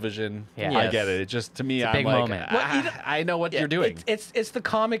of television, Yeah. I Yes. get it. It just, to me, a I'm big like, moment. I know what you're doing. It's the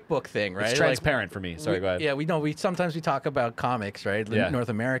comic book thing, right? It's Like, transparent for me. Sorry, go ahead. Yeah, we know. We sometimes we talk about comics, right? Yeah. North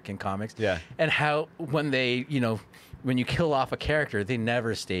American comics. Yeah. And how when they, when you kill off a character, they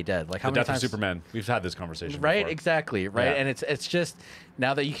never stay dead. Like how The many Death of times? Superman. We've had this conversation Right, before. exactly, right, Yeah. and it's just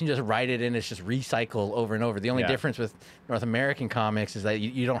now that you can just write it in, it's just recycle over and over. The only Yeah. difference with North American comics is that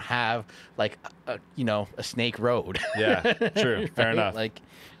you don't have like a Snake Road. Yeah, true. Fair Right? enough. Like,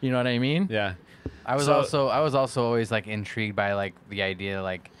 you know what I mean? Yeah. I was So- also always like intrigued by like the idea,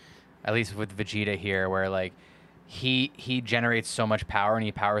 like at least with Vegeta here, where like he generates so much power and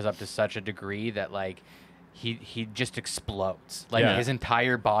he powers up to such a degree that like he just explodes. Like Yeah. his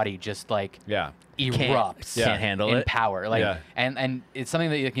entire body just like Yeah. erupts. Can't handle in it. power. Like Yeah. and it's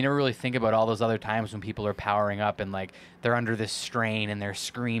something that you never really think about all those other times when people are powering up and like they're under this strain and they're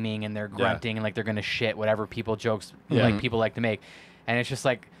screaming and they're grunting and like they're gonna shit whatever people jokes like people like to make. And it's just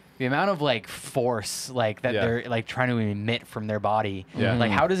like the amount of like force like that Yeah. they're like trying to emit from their body. Yeah.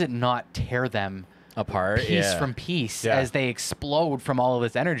 Like how does it not tear them Apart, piece yeah. from piece Yeah. as they explode from all of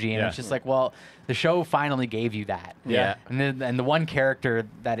this energy? And Yeah. it's just like, well, the show finally gave you that. Yeah. And the one character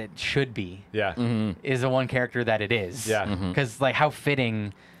that it should be Yeah. is the one character that it is. Yeah. Because like how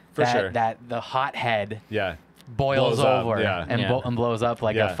fitting For that sure. that the hothead Yeah. boils Blows up, over yeah. and, Yeah. and blows up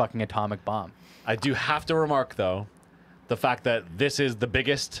like Yeah. a fucking atomic bomb. I do have to remark, though, the fact that this is the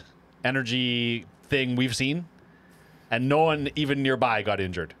biggest energy thing we've seen, and no one even nearby got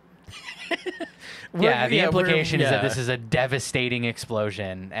injured. Yeah, the implication is that yeah. this is a devastating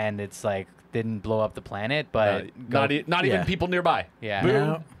explosion and it's like didn't blow up the planet, but Not even yeah. people nearby. Yeah. Boo.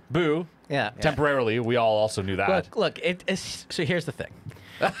 No. Boo. Yeah. Temporarily, we all also knew that. Look. It's so. Here's the thing.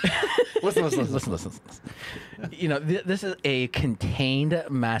 Listen. Listen. This is a contained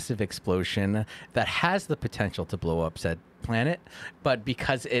massive explosion that has the potential to blow up said planet, but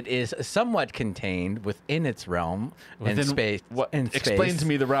because it is somewhat contained within its realm Within and space. What? in Explain space, to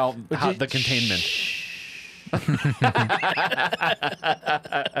me the realm, Would how you- the containment.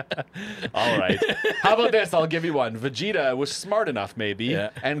 All right. How about this? I'll give you one. Vegeta was smart enough, maybe,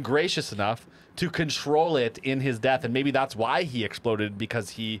 and gracious enough to control it in his death. And maybe that's why he exploded,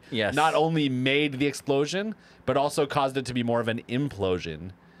 because he not only made the explosion, but also caused it to be more of an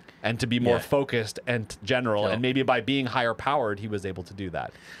implosion and to be more focused and general. And maybe by being higher powered, he was able to do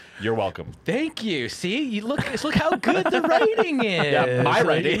that. You're welcome. Thank you. See, you look how good the writing is. Yeah, my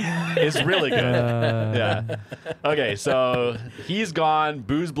writing is really good. Yeah. Okay, so he's gone.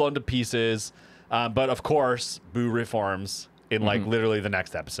 Boo's blown to pieces. But of course, Boo reforms in like literally the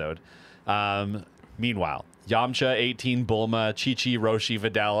next episode. Meanwhile, Yamcha, 18, Bulma, Chi-Chi, Roshi,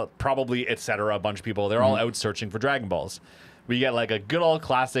 Videl, probably etc. A bunch of people. They're all out searching for Dragon Balls. We get like a good old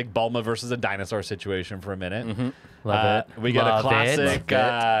classic Bulma versus a dinosaur situation for a minute. Love it. We get Love a classic,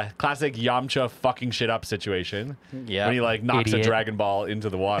 it. classic Yamcha fucking shit up situation. Yeah. When he like knocks Idiot. a Dragon Ball into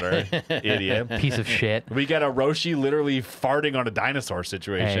the water. Idiot. Piece of shit. We get a Roshi literally farting on a dinosaur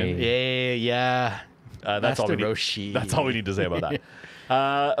situation. Hey. Yeah. That's all we need. Roshi. That's all we need to say about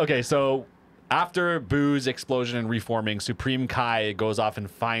that. Okay, so after Boo's explosion and reforming, Supreme Kai goes off and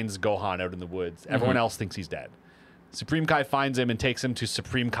finds Gohan out in the woods. Everyone else thinks he's dead. Supreme Kai finds him and takes him to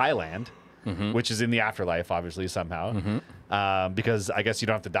Supreme Kai Land, which is in the afterlife, obviously, somehow. Because I guess you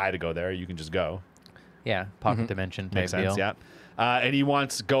don't have to die to go there. You can just go. Yeah, pocket dimension type Makes sense, deal. yeah. And he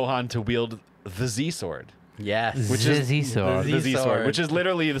wants Gohan to wield the Z Sword. Yes. Which is Zizzy sword. The Z Z-Sword. Sword, which is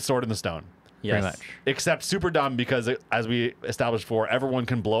literally the sword in the stone. Yes. Pretty much. Except super dumb because, as we established before, everyone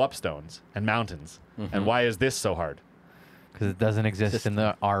can blow up stones and mountains. And why is this so hard? Because it doesn't exist in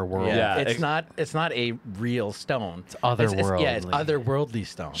our world. Yeah. Yeah. It's not a real stone. It's otherworldly. Yeah, it's otherworldly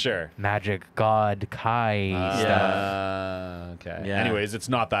stone. Sure. Magic God Kai stuff. Okay. Yeah. Anyways, it's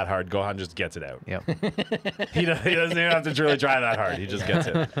not that hard. Gohan just gets it out. Yep. He doesn't even have to really try that hard. He just gets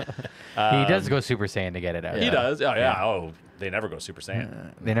it. He does go Super Saiyan to get it out. He does. Oh, yeah. Oh, they never go Super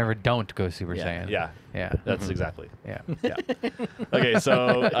Saiyan. They never don't go Super Saiyan. Yeah. Yeah. That's exactly. Yeah. Yeah. Okay,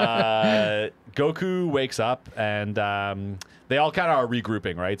 so Goku wakes up and they all kind of are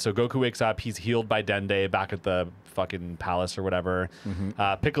regrouping, right? So Goku wakes up. He's healed by Dende back at the fucking palace or whatever.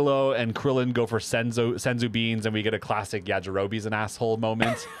 Piccolo and Krillin go for Senzu beans, and we get a classic Yajirobe's an asshole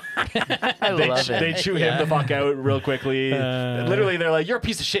moment. I love it. They chew him the fuck out real quickly. Literally, they're like, "You're a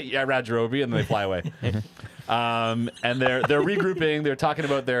piece of shit, yeah, Yajirobe," and then they fly away. And they're regrouping. They're talking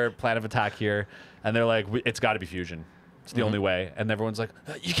about their plan of attack here, and they're like, "It's got to be fusion. It's the only way." And everyone's like,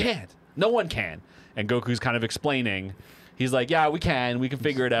 "You can't. No one can." And Goku's kind of explaining. He's like, "Yeah, we can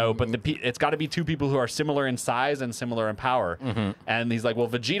figure it out, but it's got to be two people who are similar in size and similar in power." And he's like, "Well,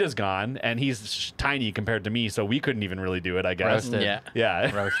 Vegeta's gone, and he's tiny compared to me, so we couldn't even really do it, I guess." Roasted.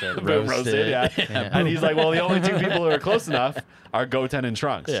 Yeah. Roasted. Boom, roasted, yeah. And he's like, "Well, the only two people who are close enough are Goten and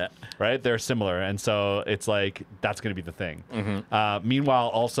Trunks." Yeah. Right? They're similar, and so it's like that's going to be the thing. Meanwhile,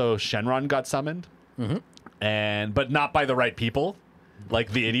 also Shenron got summoned, but not by the right people.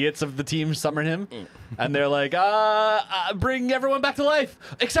 Like the idiots of the team summon him, and they're like, bring everyone back to life,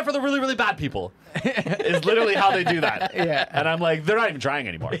 except for the really, really bad people. Is literally how they do that. Yeah. And I'm like, they're not even trying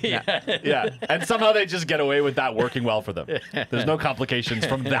anymore. Yeah. And somehow they just get away with that working well for them. There's no complications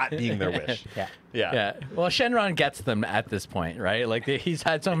from that being their wish. Yeah. Well, Shenron gets them at this point, right? Like he's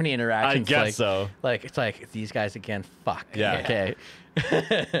had so many interactions. I guess like, so. Like it's like these guys again. Fuck. Yeah. Okay.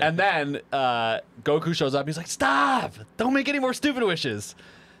 And then Goku shows up. He's like, "Stop! Don't make any more stupid wishes."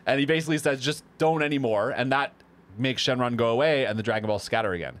 And he basically says, "Just don't anymore." And that makes Shenron go away and the Dragon Balls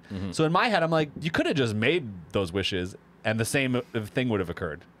scatter again. So in my head, I'm like, you could have just made those wishes and the same thing would have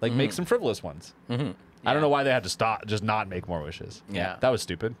occurred. Like, make some frivolous ones. I don't know why they had to stop, just not make more wishes. Yeah. That was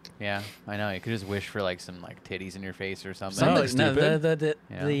stupid. Yeah, I know. You could just wish for like some like titties in your face or something. Something No, stupid.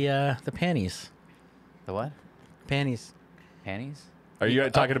 the panties. The what? Panties. Panties? Are you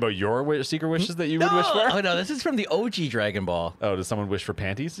talking about your secret wishes that you would wish for? Oh no, this is from the OG Dragon Ball. Oh, does someone wish for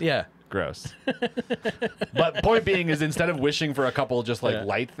panties? Yeah. Gross. But point being is instead of wishing for a couple just like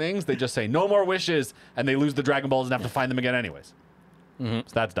light things, they just say no more wishes and they lose the Dragon Balls and have to find them again anyways. So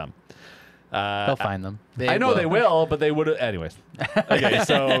that's dumb. They'll find them. I know they will, but they would anyways. Okay,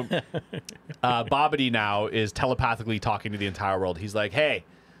 so Bobbity now is telepathically talking to the entire world. He's like, "Hey,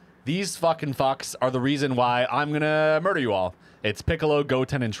 these fucking fucks are the reason why I'm gonna murder you all. It's Piccolo,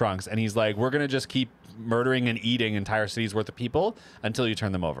 Goten, and Trunks." And he's like, "We're gonna just keep murdering and eating entire cities worth of people until you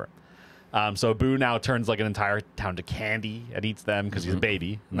turn them over." So Boo now turns like an entire town to candy and eats them because he's a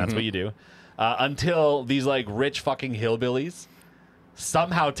baby, and that's what you do. Until these like rich fucking hillbillies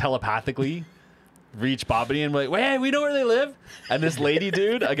somehow telepathically reach Bobbity and be like, "Hey, we know where they live." And this lady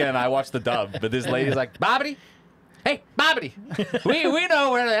dude, again, I watched the dub, but this lady's like, "Bobbity, hey, Bobbity, we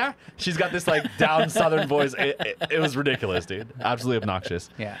know where they are. She's got this like down southern voice. It was ridiculous, dude. Absolutely obnoxious.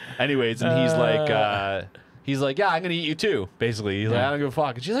 Yeah. Anyways, and he's like, yeah, I'm gonna eat you too. Basically, he's like, I don't give a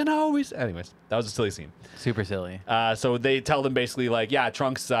fuck. And she's like, no. Anyways, that was a silly scene. Super silly. So they tell them basically like, yeah,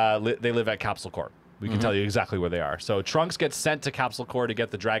 Trunks, they live at Capsule Corp. We can tell you exactly where they are. So Trunks gets sent to Capsule Corp to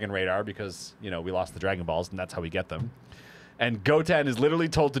get the Dragon Radar because, you know, we lost the Dragon Balls and that's how we get them. And Goten is literally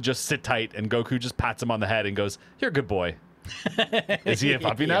told to just sit tight and Goku just pats him on the head and goes, you're a good boy. Is he a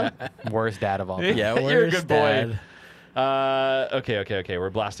puppy now? Worst dad of all time. Yeah, You're a worst good boy. dad. Okay. We're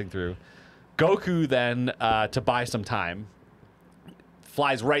blasting through. Goku then, to buy some time,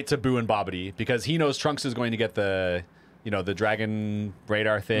 flies right to Boo and Bobbity because he knows Trunks is going to get the Dragon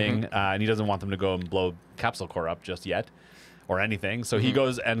Radar thing, and he doesn't want them to go and blow Capsule Corp up just yet or anything. So he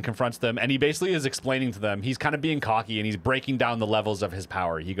goes and confronts them, and he basically is explaining to them, he's kind of being cocky, and he's breaking down the levels of his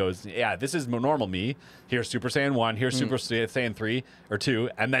power. He goes, yeah, this is normal me. Here's Super Saiyan 1, here's Super Saiyan 3 or 2,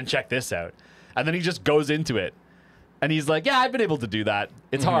 and then check this out. And then he just goes into it. And he's like, yeah, I've been able to do that.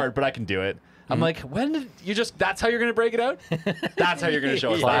 It's hard, but I can do it. I'm like, when did you that's how you're going to break it out? That's how you're going to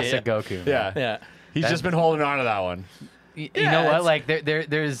show us. Classic Goku. Yeah. Yeah. He's just been holding on to that one. You Yeah, know what? it's-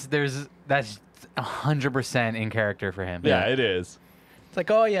 Like there's that's 100% in character for him. Yeah, it is. It's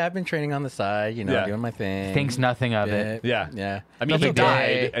like, oh yeah, I've been training on the side, Yeah. doing my thing. Thinks nothing of it. Yeah. Yeah. I mean, No he big deal.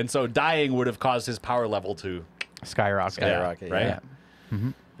 died, and so dying would have caused his power level to Skyrocket. Skyrocket, right? yeah.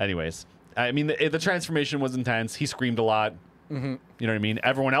 Anyways, I mean, the transformation was intense. He screamed a lot. You know what I mean?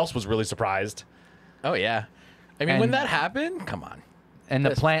 Everyone else was really surprised. Oh yeah. I mean, when And- that happened, come on. And the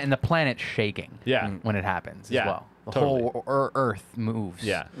Yes. planet shaking. Yeah. When it happens Yeah, as well. The totally. whole Earth moves.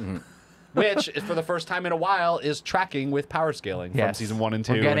 Yeah. Which, is for the first time in a while, is tracking with power scaling from Yes. season 1 and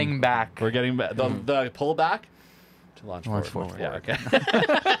 2. We're getting and back. We're getting back. The pull back to launch forward. Yeah, okay.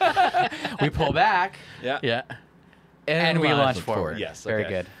 We pull back. Yeah. Yeah. And we launch forward. Yes. Very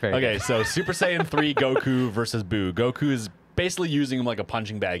okay. good. Very okay, good. so Super Saiyan 3 Goku versus Boo. Goku is basically using him like a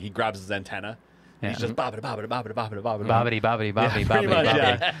punching bag. He grabs his antenna. And he's just bobbity, bobbity, bobbity, bobbity, bobbity. Bobbity, bobbity, bobbity, Pretty bobbity, much,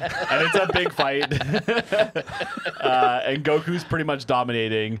 bobbity. yeah. And it's a big fight. And Goku's pretty much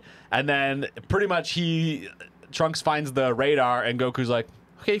dominating. And then pretty much Trunks finds the radar and Goku's like,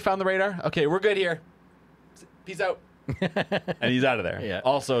 okay, you found the radar? Okay, we're good here. Peace out. And he's out of there. Yeah.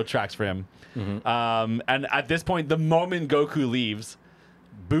 Also tracks for him. And at this point, the moment Goku leaves,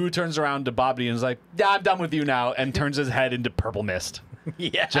 Boo turns around to Bobbity and is like, yeah, I'm done with you now, and turns his head into purple mist.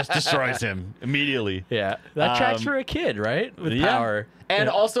 Yeah. Just destroys him immediately. Yeah. That tracks Um, for a kid, right? With Yeah. power. And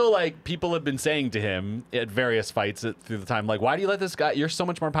Yeah. also, like, people have been saying to him at various fights through the time, like, why do you let this guy? You're so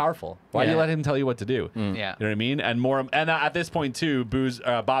much more powerful. Why do you Yeah. let him tell you what to do? Yeah. You know what I mean? And at this point too,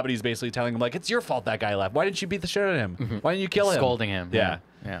 Bobbity's basically telling him like, it's your fault that guy left. Why didn't you beat the shit out of him? Why didn't you kill him? Scolding him. Yeah.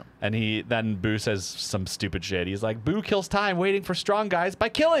 Yeah. And then Boo says some stupid shit. He's like, Boo kills time waiting for strong guys by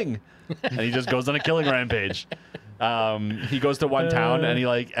killing. And he just goes on a killing rampage. He goes to one town and he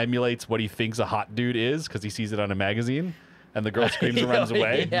like emulates what he thinks a hot dude is because he sees it on a magazine. And the girl screams and runs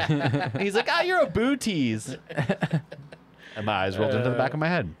away. Yeah. And he's like, you're a Boo tease. And my eyes rolled into the back of my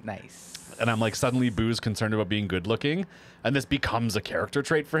head. Nice. And I'm like, suddenly Boo's concerned about being good looking. And this becomes a character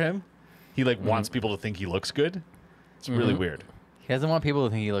trait for him. He like wants people to think he looks good. It's really weird. He doesn't want people to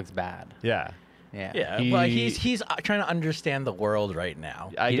think he looks bad. Yeah. Yeah. Yeah. Well, he's trying to understand the world right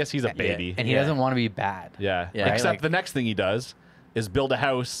now. I guess he's a baby. And he Yeah. doesn't want to be bad. Yeah. Yeah. Except Like- the next thing he does is build a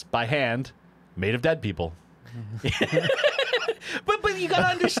house by hand made of dead people. But you gotta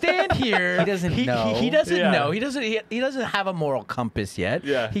understand here. He doesn't know. He doesn't Yeah. know. He doesn't have a moral compass yet.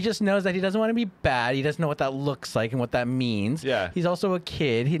 Yeah. He just knows that he doesn't want to be bad. He doesn't know what that looks like and what that means. Yeah. He's also a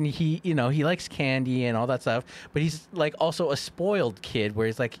kid, and he likes candy and all that stuff. But he's like also a spoiled kid, where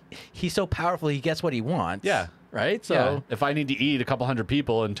he's like he's so powerful he gets what he wants. Yeah. Right. So So if I need to eat a couple hundred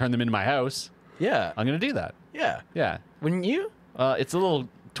people and turn them into my house, yeah. I'm going to do that. Yeah. Yeah. Wouldn't you? It's a little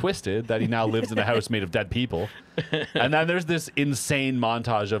twisted that he now lives in a house made of dead people. And then there's this insane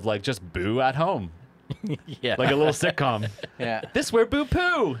montage of like just Boo at home, Yeah. like a little sitcom. Yeah. This where Boo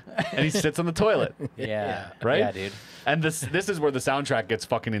poo, and he sits on the toilet, Yeah. right? Yeah, dude. And this is where the soundtrack gets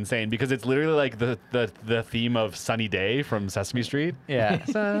fucking insane because it's literally like the theme of Sunny Day from Sesame Street. Yeah.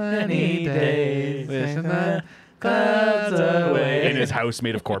 Sunny days, wishing the clouds away. In his house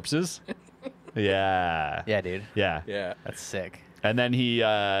made of corpses. Yeah. Yeah, dude. Yeah. Yeah. That's sick. And then he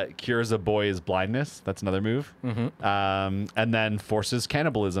cures a boy's blindness. That's another move. And then forces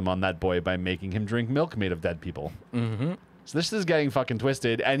cannibalism on that boy by making him drink milk made of dead people. So this is getting fucking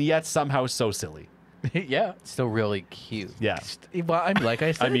twisted, and yet somehow so silly. Yeah. Still really cute. Yeah. Well, I'm like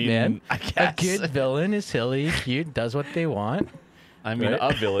I said, I mean, man. I A guess. good villain is silly, cute, does what they want. I mean, Right?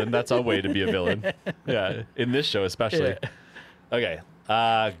 a villain. That's a way to be a villain. Yeah, in this show especially. Yeah. Okay,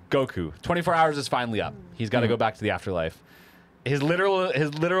 Goku. 24 hours is finally up. He's got to go back to the afterlife. His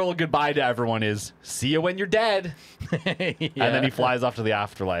literal goodbye to everyone is "see you when you're dead," and then he flies off to the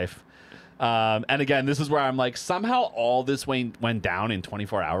afterlife. And again, this is where I'm like, somehow all this went down in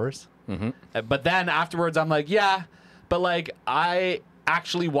 24 hours. But then afterwards, I'm like, yeah, but like I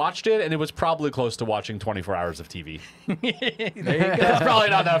actually watched it, and it was probably close to watching 24 hours of TV. There you go. It's probably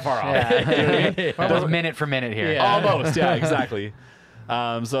not that far off. Yeah. You know what I mean? Almost minute for minute here. Yeah. Almost, yeah, exactly.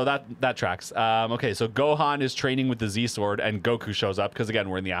 So that tracks. Okay, so Gohan is training with the Z sword, and Goku shows up because again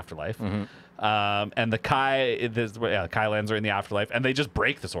we're in the afterlife. And the Kailans are in the afterlife, and they just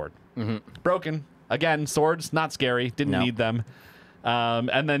break the sword. Broken again. Swords not scary. Didn't need them.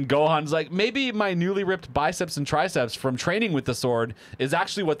 And then Gohan's like, maybe my newly ripped biceps and triceps from training with the sword is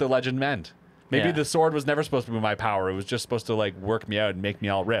actually what the legend meant. Maybe the sword was never supposed to be my power. It was just supposed to like work me out and make me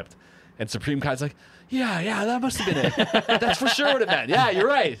all ripped. And Supreme Kai's like, yeah, that must have been it. That's for sure what it meant. Yeah, you're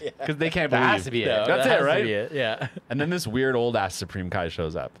right. Because they can't believe. That has to be it. No, That's that it, has to right? be it, yeah. And then this weird old ass Supreme Kai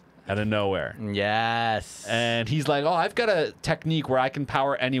shows up out of nowhere. Yes. And he's like, oh, I've got a technique where I can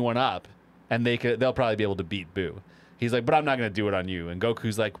power anyone up, and they'll probably be able to beat Boo. He's like, but I'm not going to do it on you. And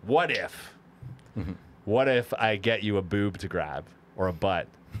Goku's like, what if? What if I get you a boob to grab or a butt?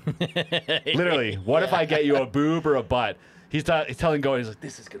 Literally, what if I get you a boob or a butt? He's telling Gohan, he's like,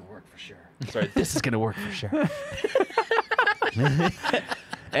 this is going to work for sure. Sorry, this is going to work for sure.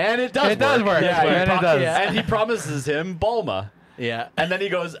 And it does It does work. Yeah, And it does. And he promises him Bulma. Yeah. And then he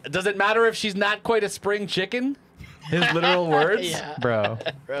goes, does it matter if she's not quite a spring chicken? His literal words. Yeah. Bro.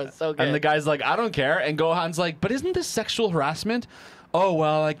 Bro, so good. And the guy's like, I don't care. And Gohan's like, but isn't this sexual harassment? Oh,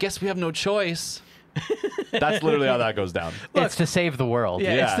 well, I guess we have no choice. That's literally how that goes down. It's to save the world.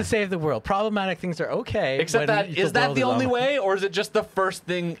 Yeah, Yeah. it's to save the world. Problematic things are okay. Except when that, is that world the only on- way? Or is it just the first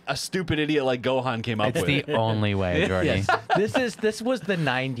thing a stupid idiot like Gohan came up It's with? the only way, Jordy. Yes. This was the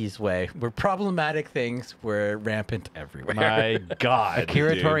 90s way, where problematic things were rampant everywhere. My God.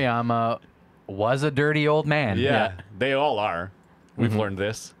 Akira dude. Toriyama was a dirty old man. Yeah, they all are. We've learned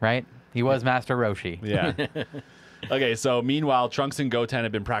this. Right? He was Master Roshi. Yeah. Okay, so meanwhile, Trunks and Goten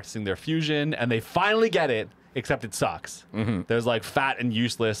have been practicing their fusion, and they finally get it, except it sucks. There's like fat and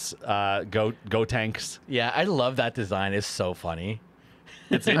useless Gotenks. Yeah, I love that design. It's so funny.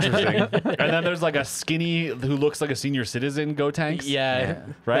 It's interesting. And then there's like a skinny who looks like a senior citizen Gotenks. Yeah.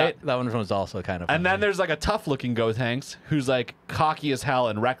 Right? That one was also kind of funny. And then there's like a tough looking Gotenks who's like cocky as hell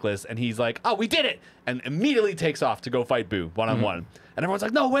and reckless, and he's like, oh, we did it! And immediately takes off to go fight Boo one-on-one. And everyone's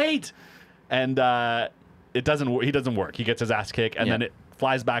like, no, wait! And he doesn't work. He gets his ass kicked, and then it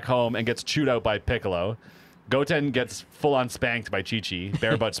flies back home and gets chewed out by Piccolo. Goten gets full-on spanked by Chi-Chi,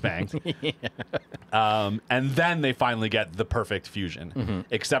 bare butt spanked. And then they finally get the perfect fusion.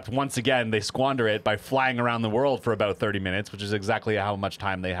 Except once again, they squander it by flying around the world for about 30 minutes, which is exactly how much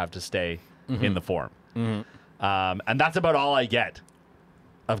time they have to stay in the form. And that's about all I get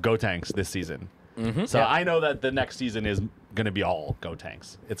of Gotenks this season. So I know that the next season is going to be all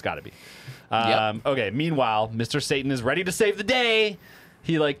Gotenks. It's got to be. Okay, meanwhile, Mr. Satan is ready to save the day.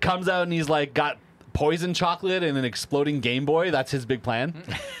 He like comes out and he's like got poison chocolate and an exploding Game Boy. That's his big plan.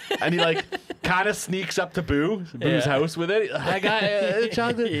 And he like kind of sneaks up to Boo's house with it. I got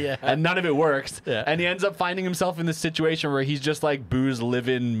chocolate. And none of it works. And he ends up finding himself in this situation where he's just like Boo's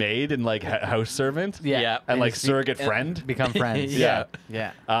live-in maid and like house servant. Yeah. And like he's- surrogate friend. Become friends. Yeah.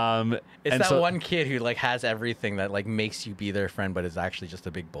 Yeah. It's and that so- one kid who like has everything that like makes you be their friend, but is actually just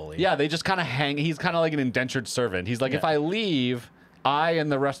a big bully. Yeah, they just kind of hang. He's kind of like an indentured servant. He's like, if I leave, I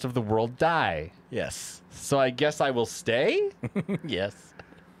and the rest of the world die. Yes. So I guess I will stay? Yes.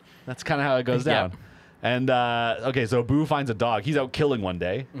 That's kind of how it goes Yeah. down. And, okay, so Boo finds a dog. He's out killing one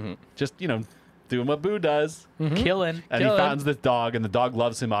day. Just, doing what Boo does. Killing. And he finds this dog, and the dog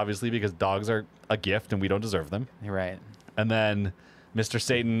loves him, obviously, because dogs are a gift, and we don't deserve them. You're right. And then Mr.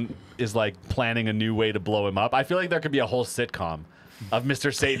 Satan is, like, planning a new way to blow him up. I feel like there could be a whole sitcom of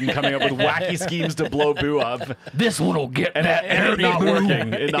Mr. Satan coming up with wacky schemes to blow Boo up. This one will get And it not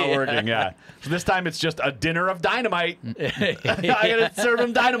working. It not working, yeah. So this time it's just a dinner of dynamite. I gotta serve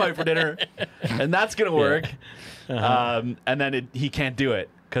him dynamite for dinner. And that's gonna work. And then he can't do it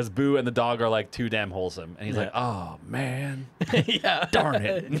because Boo and the dog are like too damn wholesome. And he's like, oh, man. Yeah. Darn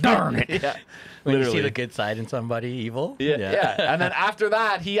it. Darn it. Yeah. When you see Literally. the good side in somebody, evil. Yeah. And then after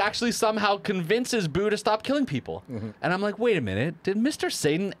that, he actually somehow convinces Boo to stop killing people. And I'm like, wait a minute. Did Mr.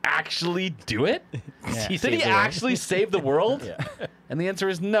 Satan actually do it? He Did he saved the world. actually save the world? Yeah. And the answer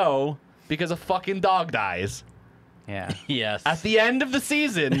is no, because a fucking dog dies. Yeah. Yes. at the end of the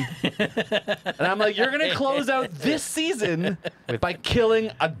season. And I'm like, you're going to close out this season by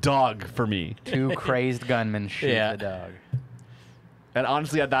killing a dog for me. 2 crazed gunmen shoot Yeah. the dog. And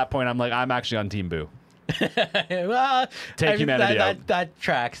honestly, at that point, I'm like, I'm actually on Team Boo. Well, Take humanity out. That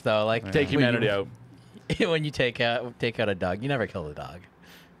tracks though. Like Take humanity out. When you take out a dog, you never kill the dog.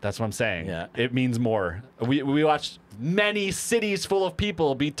 That's what I'm saying. Yeah. It means more. We watched many cities full of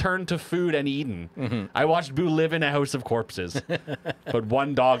people be turned to food and eaten. I watched Boo live in a house of corpses. But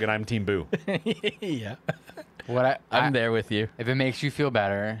one dog, and I'm Team Boo. Yeah. I'm there with you. If it makes you feel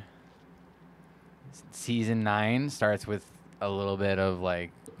better, season 9 starts with a little bit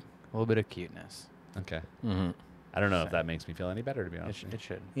of cuteness. Okay. I don't know if that makes me feel any better, to be honest. It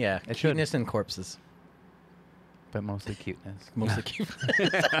should. Yeah. It should. Cuteness and corpses. But mostly cuteness. Mostly cute.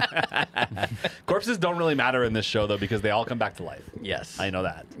 Corpses don't really matter in this show, though, because they all come back to life. Yes. I know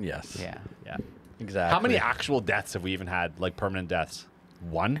that. Yes. Yeah. Yeah. Exactly. How many actual deaths have we even had, like permanent deaths?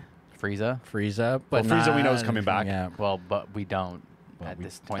 1? Frieza? Frieza? But Frieza we know is not- coming back. Yeah. Well, but we don't at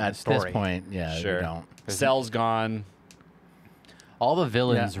this point in At the story. this point, yeah, Sure. we don't. Cell's gone. All the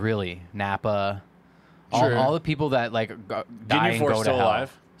villains, really. Nappa. Sure. All the people that die and Force go to still hell.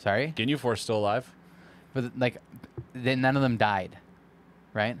 alive? Sorry? Ginyu Force still alive? But none of them died,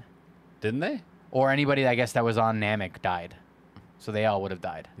 right? Didn't they? Or anybody, I guess, that was on Namek died. So they all would have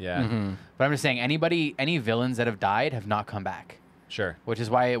died. Yeah. But I'm just saying, any villains that have died have not come back. Sure. Which is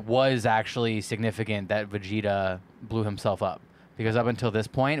why it was actually significant that Vegeta blew himself up. Because up until this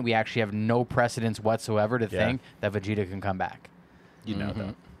point, we actually have no precedence whatsoever to Yeah. think that Vegeta can come back. You know,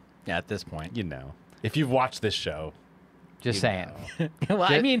 though. Yeah, at this point. You know. If you've watched this show. Just saying. Well,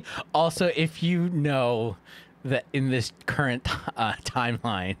 I Ju- mean, also, if you know that in this current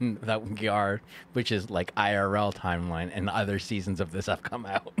timeline that we are, which is like IRL timeline, and other seasons of this have come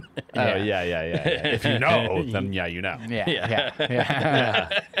out. Oh, yeah. If you know, then yeah, you know. Yeah. Yeah.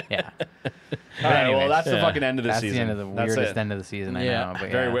 Yeah. All right, well, anyways, that's the fucking end of the That's season. the end of the That's weirdest it. end of the season, I Yeah. know. But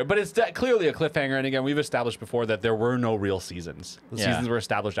Very yeah. weird. But it's clearly a cliffhanger. And again, we've established before that there were no real seasons. The Yeah. seasons were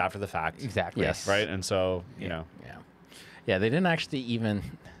established after the fact. Exactly. Yes. Right? And so, you know. Yeah, they didn't actually even.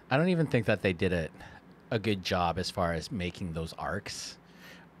 I don't even think that they did a good job as far as making those arcs,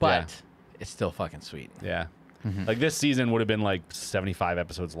 but it's still fucking sweet. Yeah. Like this season would have been like 75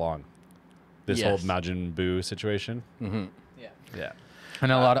 episodes long. This whole Yes. Majin Buu situation. Mm-hmm. Yeah.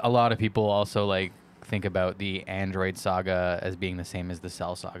 And a lot of people also think about the Android saga as being the same as the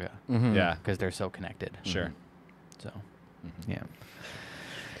Cell saga Yeah. because they're so connected. Sure. So, yeah.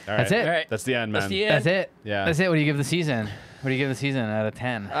 All right. That's it. All right. That's the end, man. That's the end. That's it. Yeah. That's it. What do you give the season? What do you give the season out of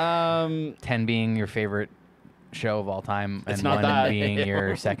 10? 10 being your favorite show of all time, It's and not 1 that. being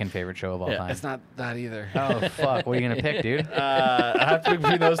your second favorite show of all time. It's not that either. Oh, fuck. What are you going to pick, dude? I have to pick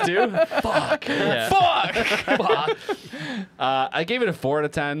between those two. Fuck. Fuck. I gave it a 4 out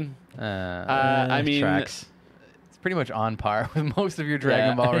of 10. I mean, Tracks. It's pretty much on par with most of your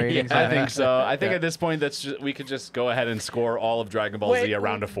Dragon Ball ratings. I think so. I think at this point, we could just go ahead and score all of Dragon Ball Z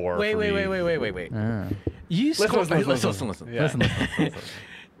around a 4. Wait. You listen. Yeah. Listen.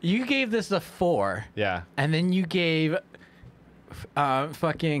 You gave this a 4, Yeah. and then you gave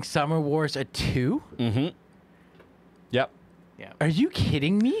fucking Summer Wars a 2. Mm-hmm. Yep. Yeah. Are you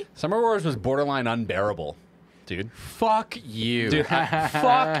kidding me? Summer Wars was borderline unbearable, dude. Fuck you. Dude,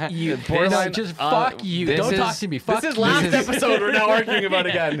 fuck you. Borderline, Just fuck you. this Don't talk is- to me. Fuck This is you. last episode we're now arguing about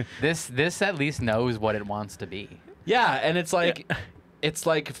again. This at least knows what it wants to be. Yeah, and it's like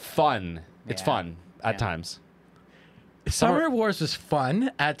fun. It's Yeah. fun at Yeah. times. Summer Wars was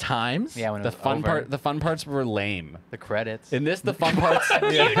fun at times. Yeah, when it The was over. the fun parts were lame. The credits. In this, the fun parts.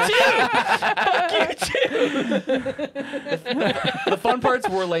 The fun parts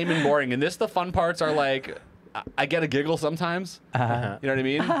were lame and boring. In this, the fun parts are like, I get a giggle sometimes. You know what I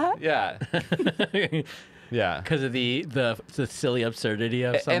mean? Yeah. Yeah. Because of the silly absurdity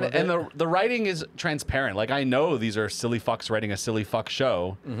of some And of it. the writing is transparent. Like I know these are silly fucks writing a silly fuck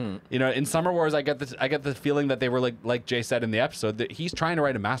show. You know, in Summer Wars, I get the feeling that they were like Jay said in the episode that he's trying to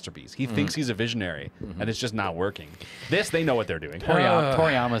write a masterpiece. He thinks he's a visionary, and it's just not working. This, they know what they're doing.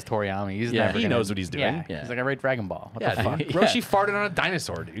 Toriyama's Toriyama. He's Yeah, never he gonna- knows what he's doing. Yeah. Yeah. He's like, I write Dragon Ball. What the Yeah, fuck? dude. Roshi farted on a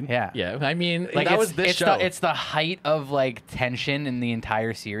dinosaur, dude. Yeah. Yeah, I mean, Like, that was this it's show. It's the height of tension in the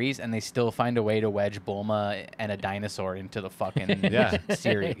entire series, and they still find a way to wedge Bulma and a dinosaur into the fucking Yeah.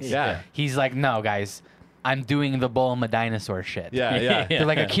 series. Yeah. He's like, no, guys, I'm doing the Bulma dinosaur shit. Yeah, yeah. They're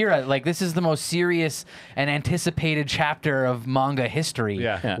like, Akira, this is the most serious and anticipated chapter of manga history.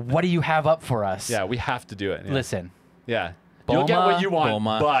 Yeah. Yeah. What do you have up for us? Yeah, we have to do it. Yeah. Listen. Yeah. You'll get what Bulma you want,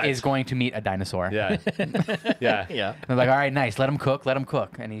 Bulma but is going to meet a dinosaur. yeah, yeah, Yeah. They're like, all right, nice. Let him cook. Let him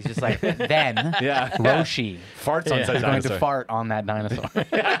cook. And he's just like, then yeah. Roshi Farts on is said going to dinosaur. fart on that dinosaur.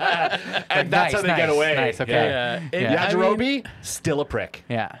 And that's how they get away. Nice. Okay. Yeah. Yeah. I mean, Yajirobe, still a prick.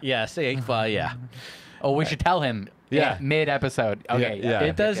 Yeah. yeah. Say, well, yeah. Oh, we should tell him. Yeah. Mid episode. Okay. Yeah.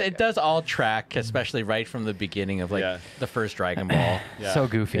 It does. It does all track, especially right from the beginning of like Yeah. the first Dragon Ball. Yeah. So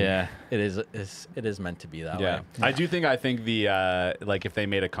goofy. Yeah, it is. It is meant to be that Yeah. way. I think the like if they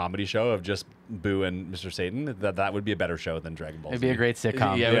made a comedy show of just Boo and Mr. Satan, that would be a better show than Dragon Ball Z. It'd be a great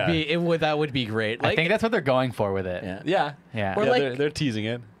sitcom. Yeah, it Yeah. would be. It would. That would be great. Like, I think that's what they're going for with it. Yeah. Yeah. Yeah. Or Yeah, like- they're teasing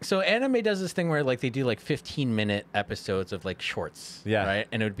it. So anime does this thing where like they do like 15-minute episodes of like shorts. Yeah. Right.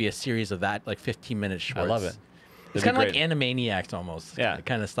 And it would be a series of that like 15-minute shorts. I love it. It's That'd kind be of like great. Animaniacs almost. Yeah.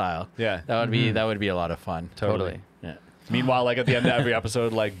 Kind of style. Yeah. That would be. That would be a lot of fun. Totally. Yeah. Meanwhile, like at the end of every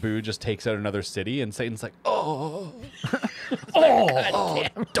episode, like Boo just takes out another city, and Satan's like, "Oh, oh,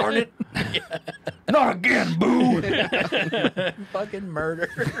 darn it, not again, Boo!" Fucking murder.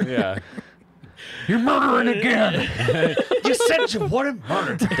 Yeah, You're murdering again. you said you wanted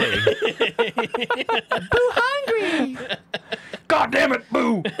murder today. God damn it,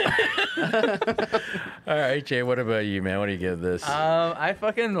 Boo. All right, Jay. What about you, man? What do you give this? I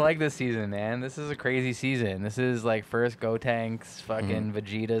fucking like this season, man. This is a crazy season. This is like first Gotenks, fucking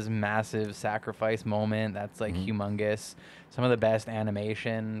Vegeta's massive sacrifice moment. That's like humongous. Some of the best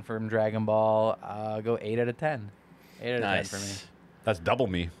animation from Dragon Ball. Go 8 out of 10. 8 out of 10 for me. That's double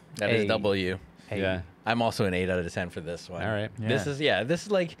me. That is Hey. double you. Hey. Yeah. I'm also an 8 out of 10 for this one. All right. This Yeah. this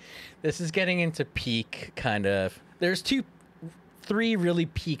is getting into peak kind of. There's 3 really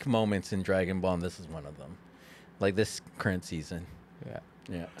peak moments in Dragon Ball, and this is one of them. Like this current season. Yeah.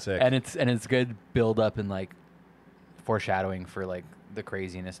 Yeah. Sick. And it's good build up and like foreshadowing for like the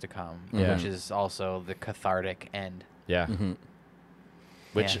craziness to come, Yeah. which is also the cathartic end. yeah. Mm-hmm.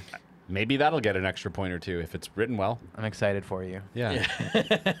 Which Yeah. maybe that'll get an extra point or two if it's written well. I'm excited for you. Yeah.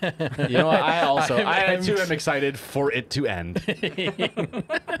 You know what? I too am excited for it to end.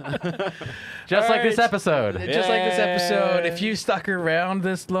 Just like this Alright. episode. Just like this episode. Yay. If you stuck around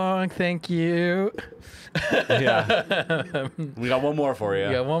this long, thank you. Yeah. We got one more for you.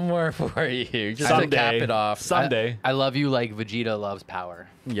 We got one more for you, just Someday. to cap it off. Someday. I love you like Vegeta loves power.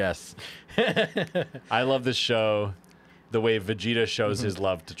 Yes. I love this show the way Vegeta shows his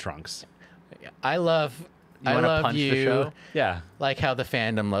love to Trunks. I love. You I wanna love punch the you. show? Yeah. Like how the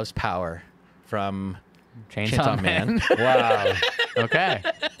fandom loves power from Chainsaw Man. Wow. Okay.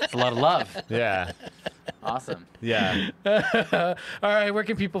 It's a lot of love. Yeah. Awesome. Yeah. All right, where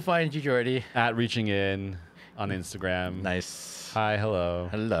can people find you, Jordy? At Reaching In on Instagram. Nice. Hi, hello.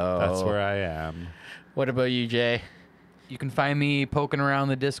 Hello. That's where I am. What about you, Jay? You can find me poking around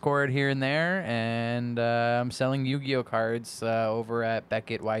the Discord here and there, and I'm selling Yu-Gi-Oh cards over at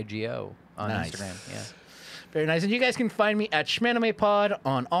Beckett YGO on Nice. Instagram. Yeah. Very nice. And you guys can find me at Shmanime Pod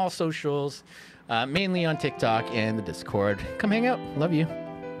on all socials, mainly on TikTok and the Discord. Come hang out. Love you.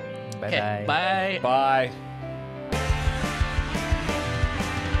 Bye-bye. Bye. Bye.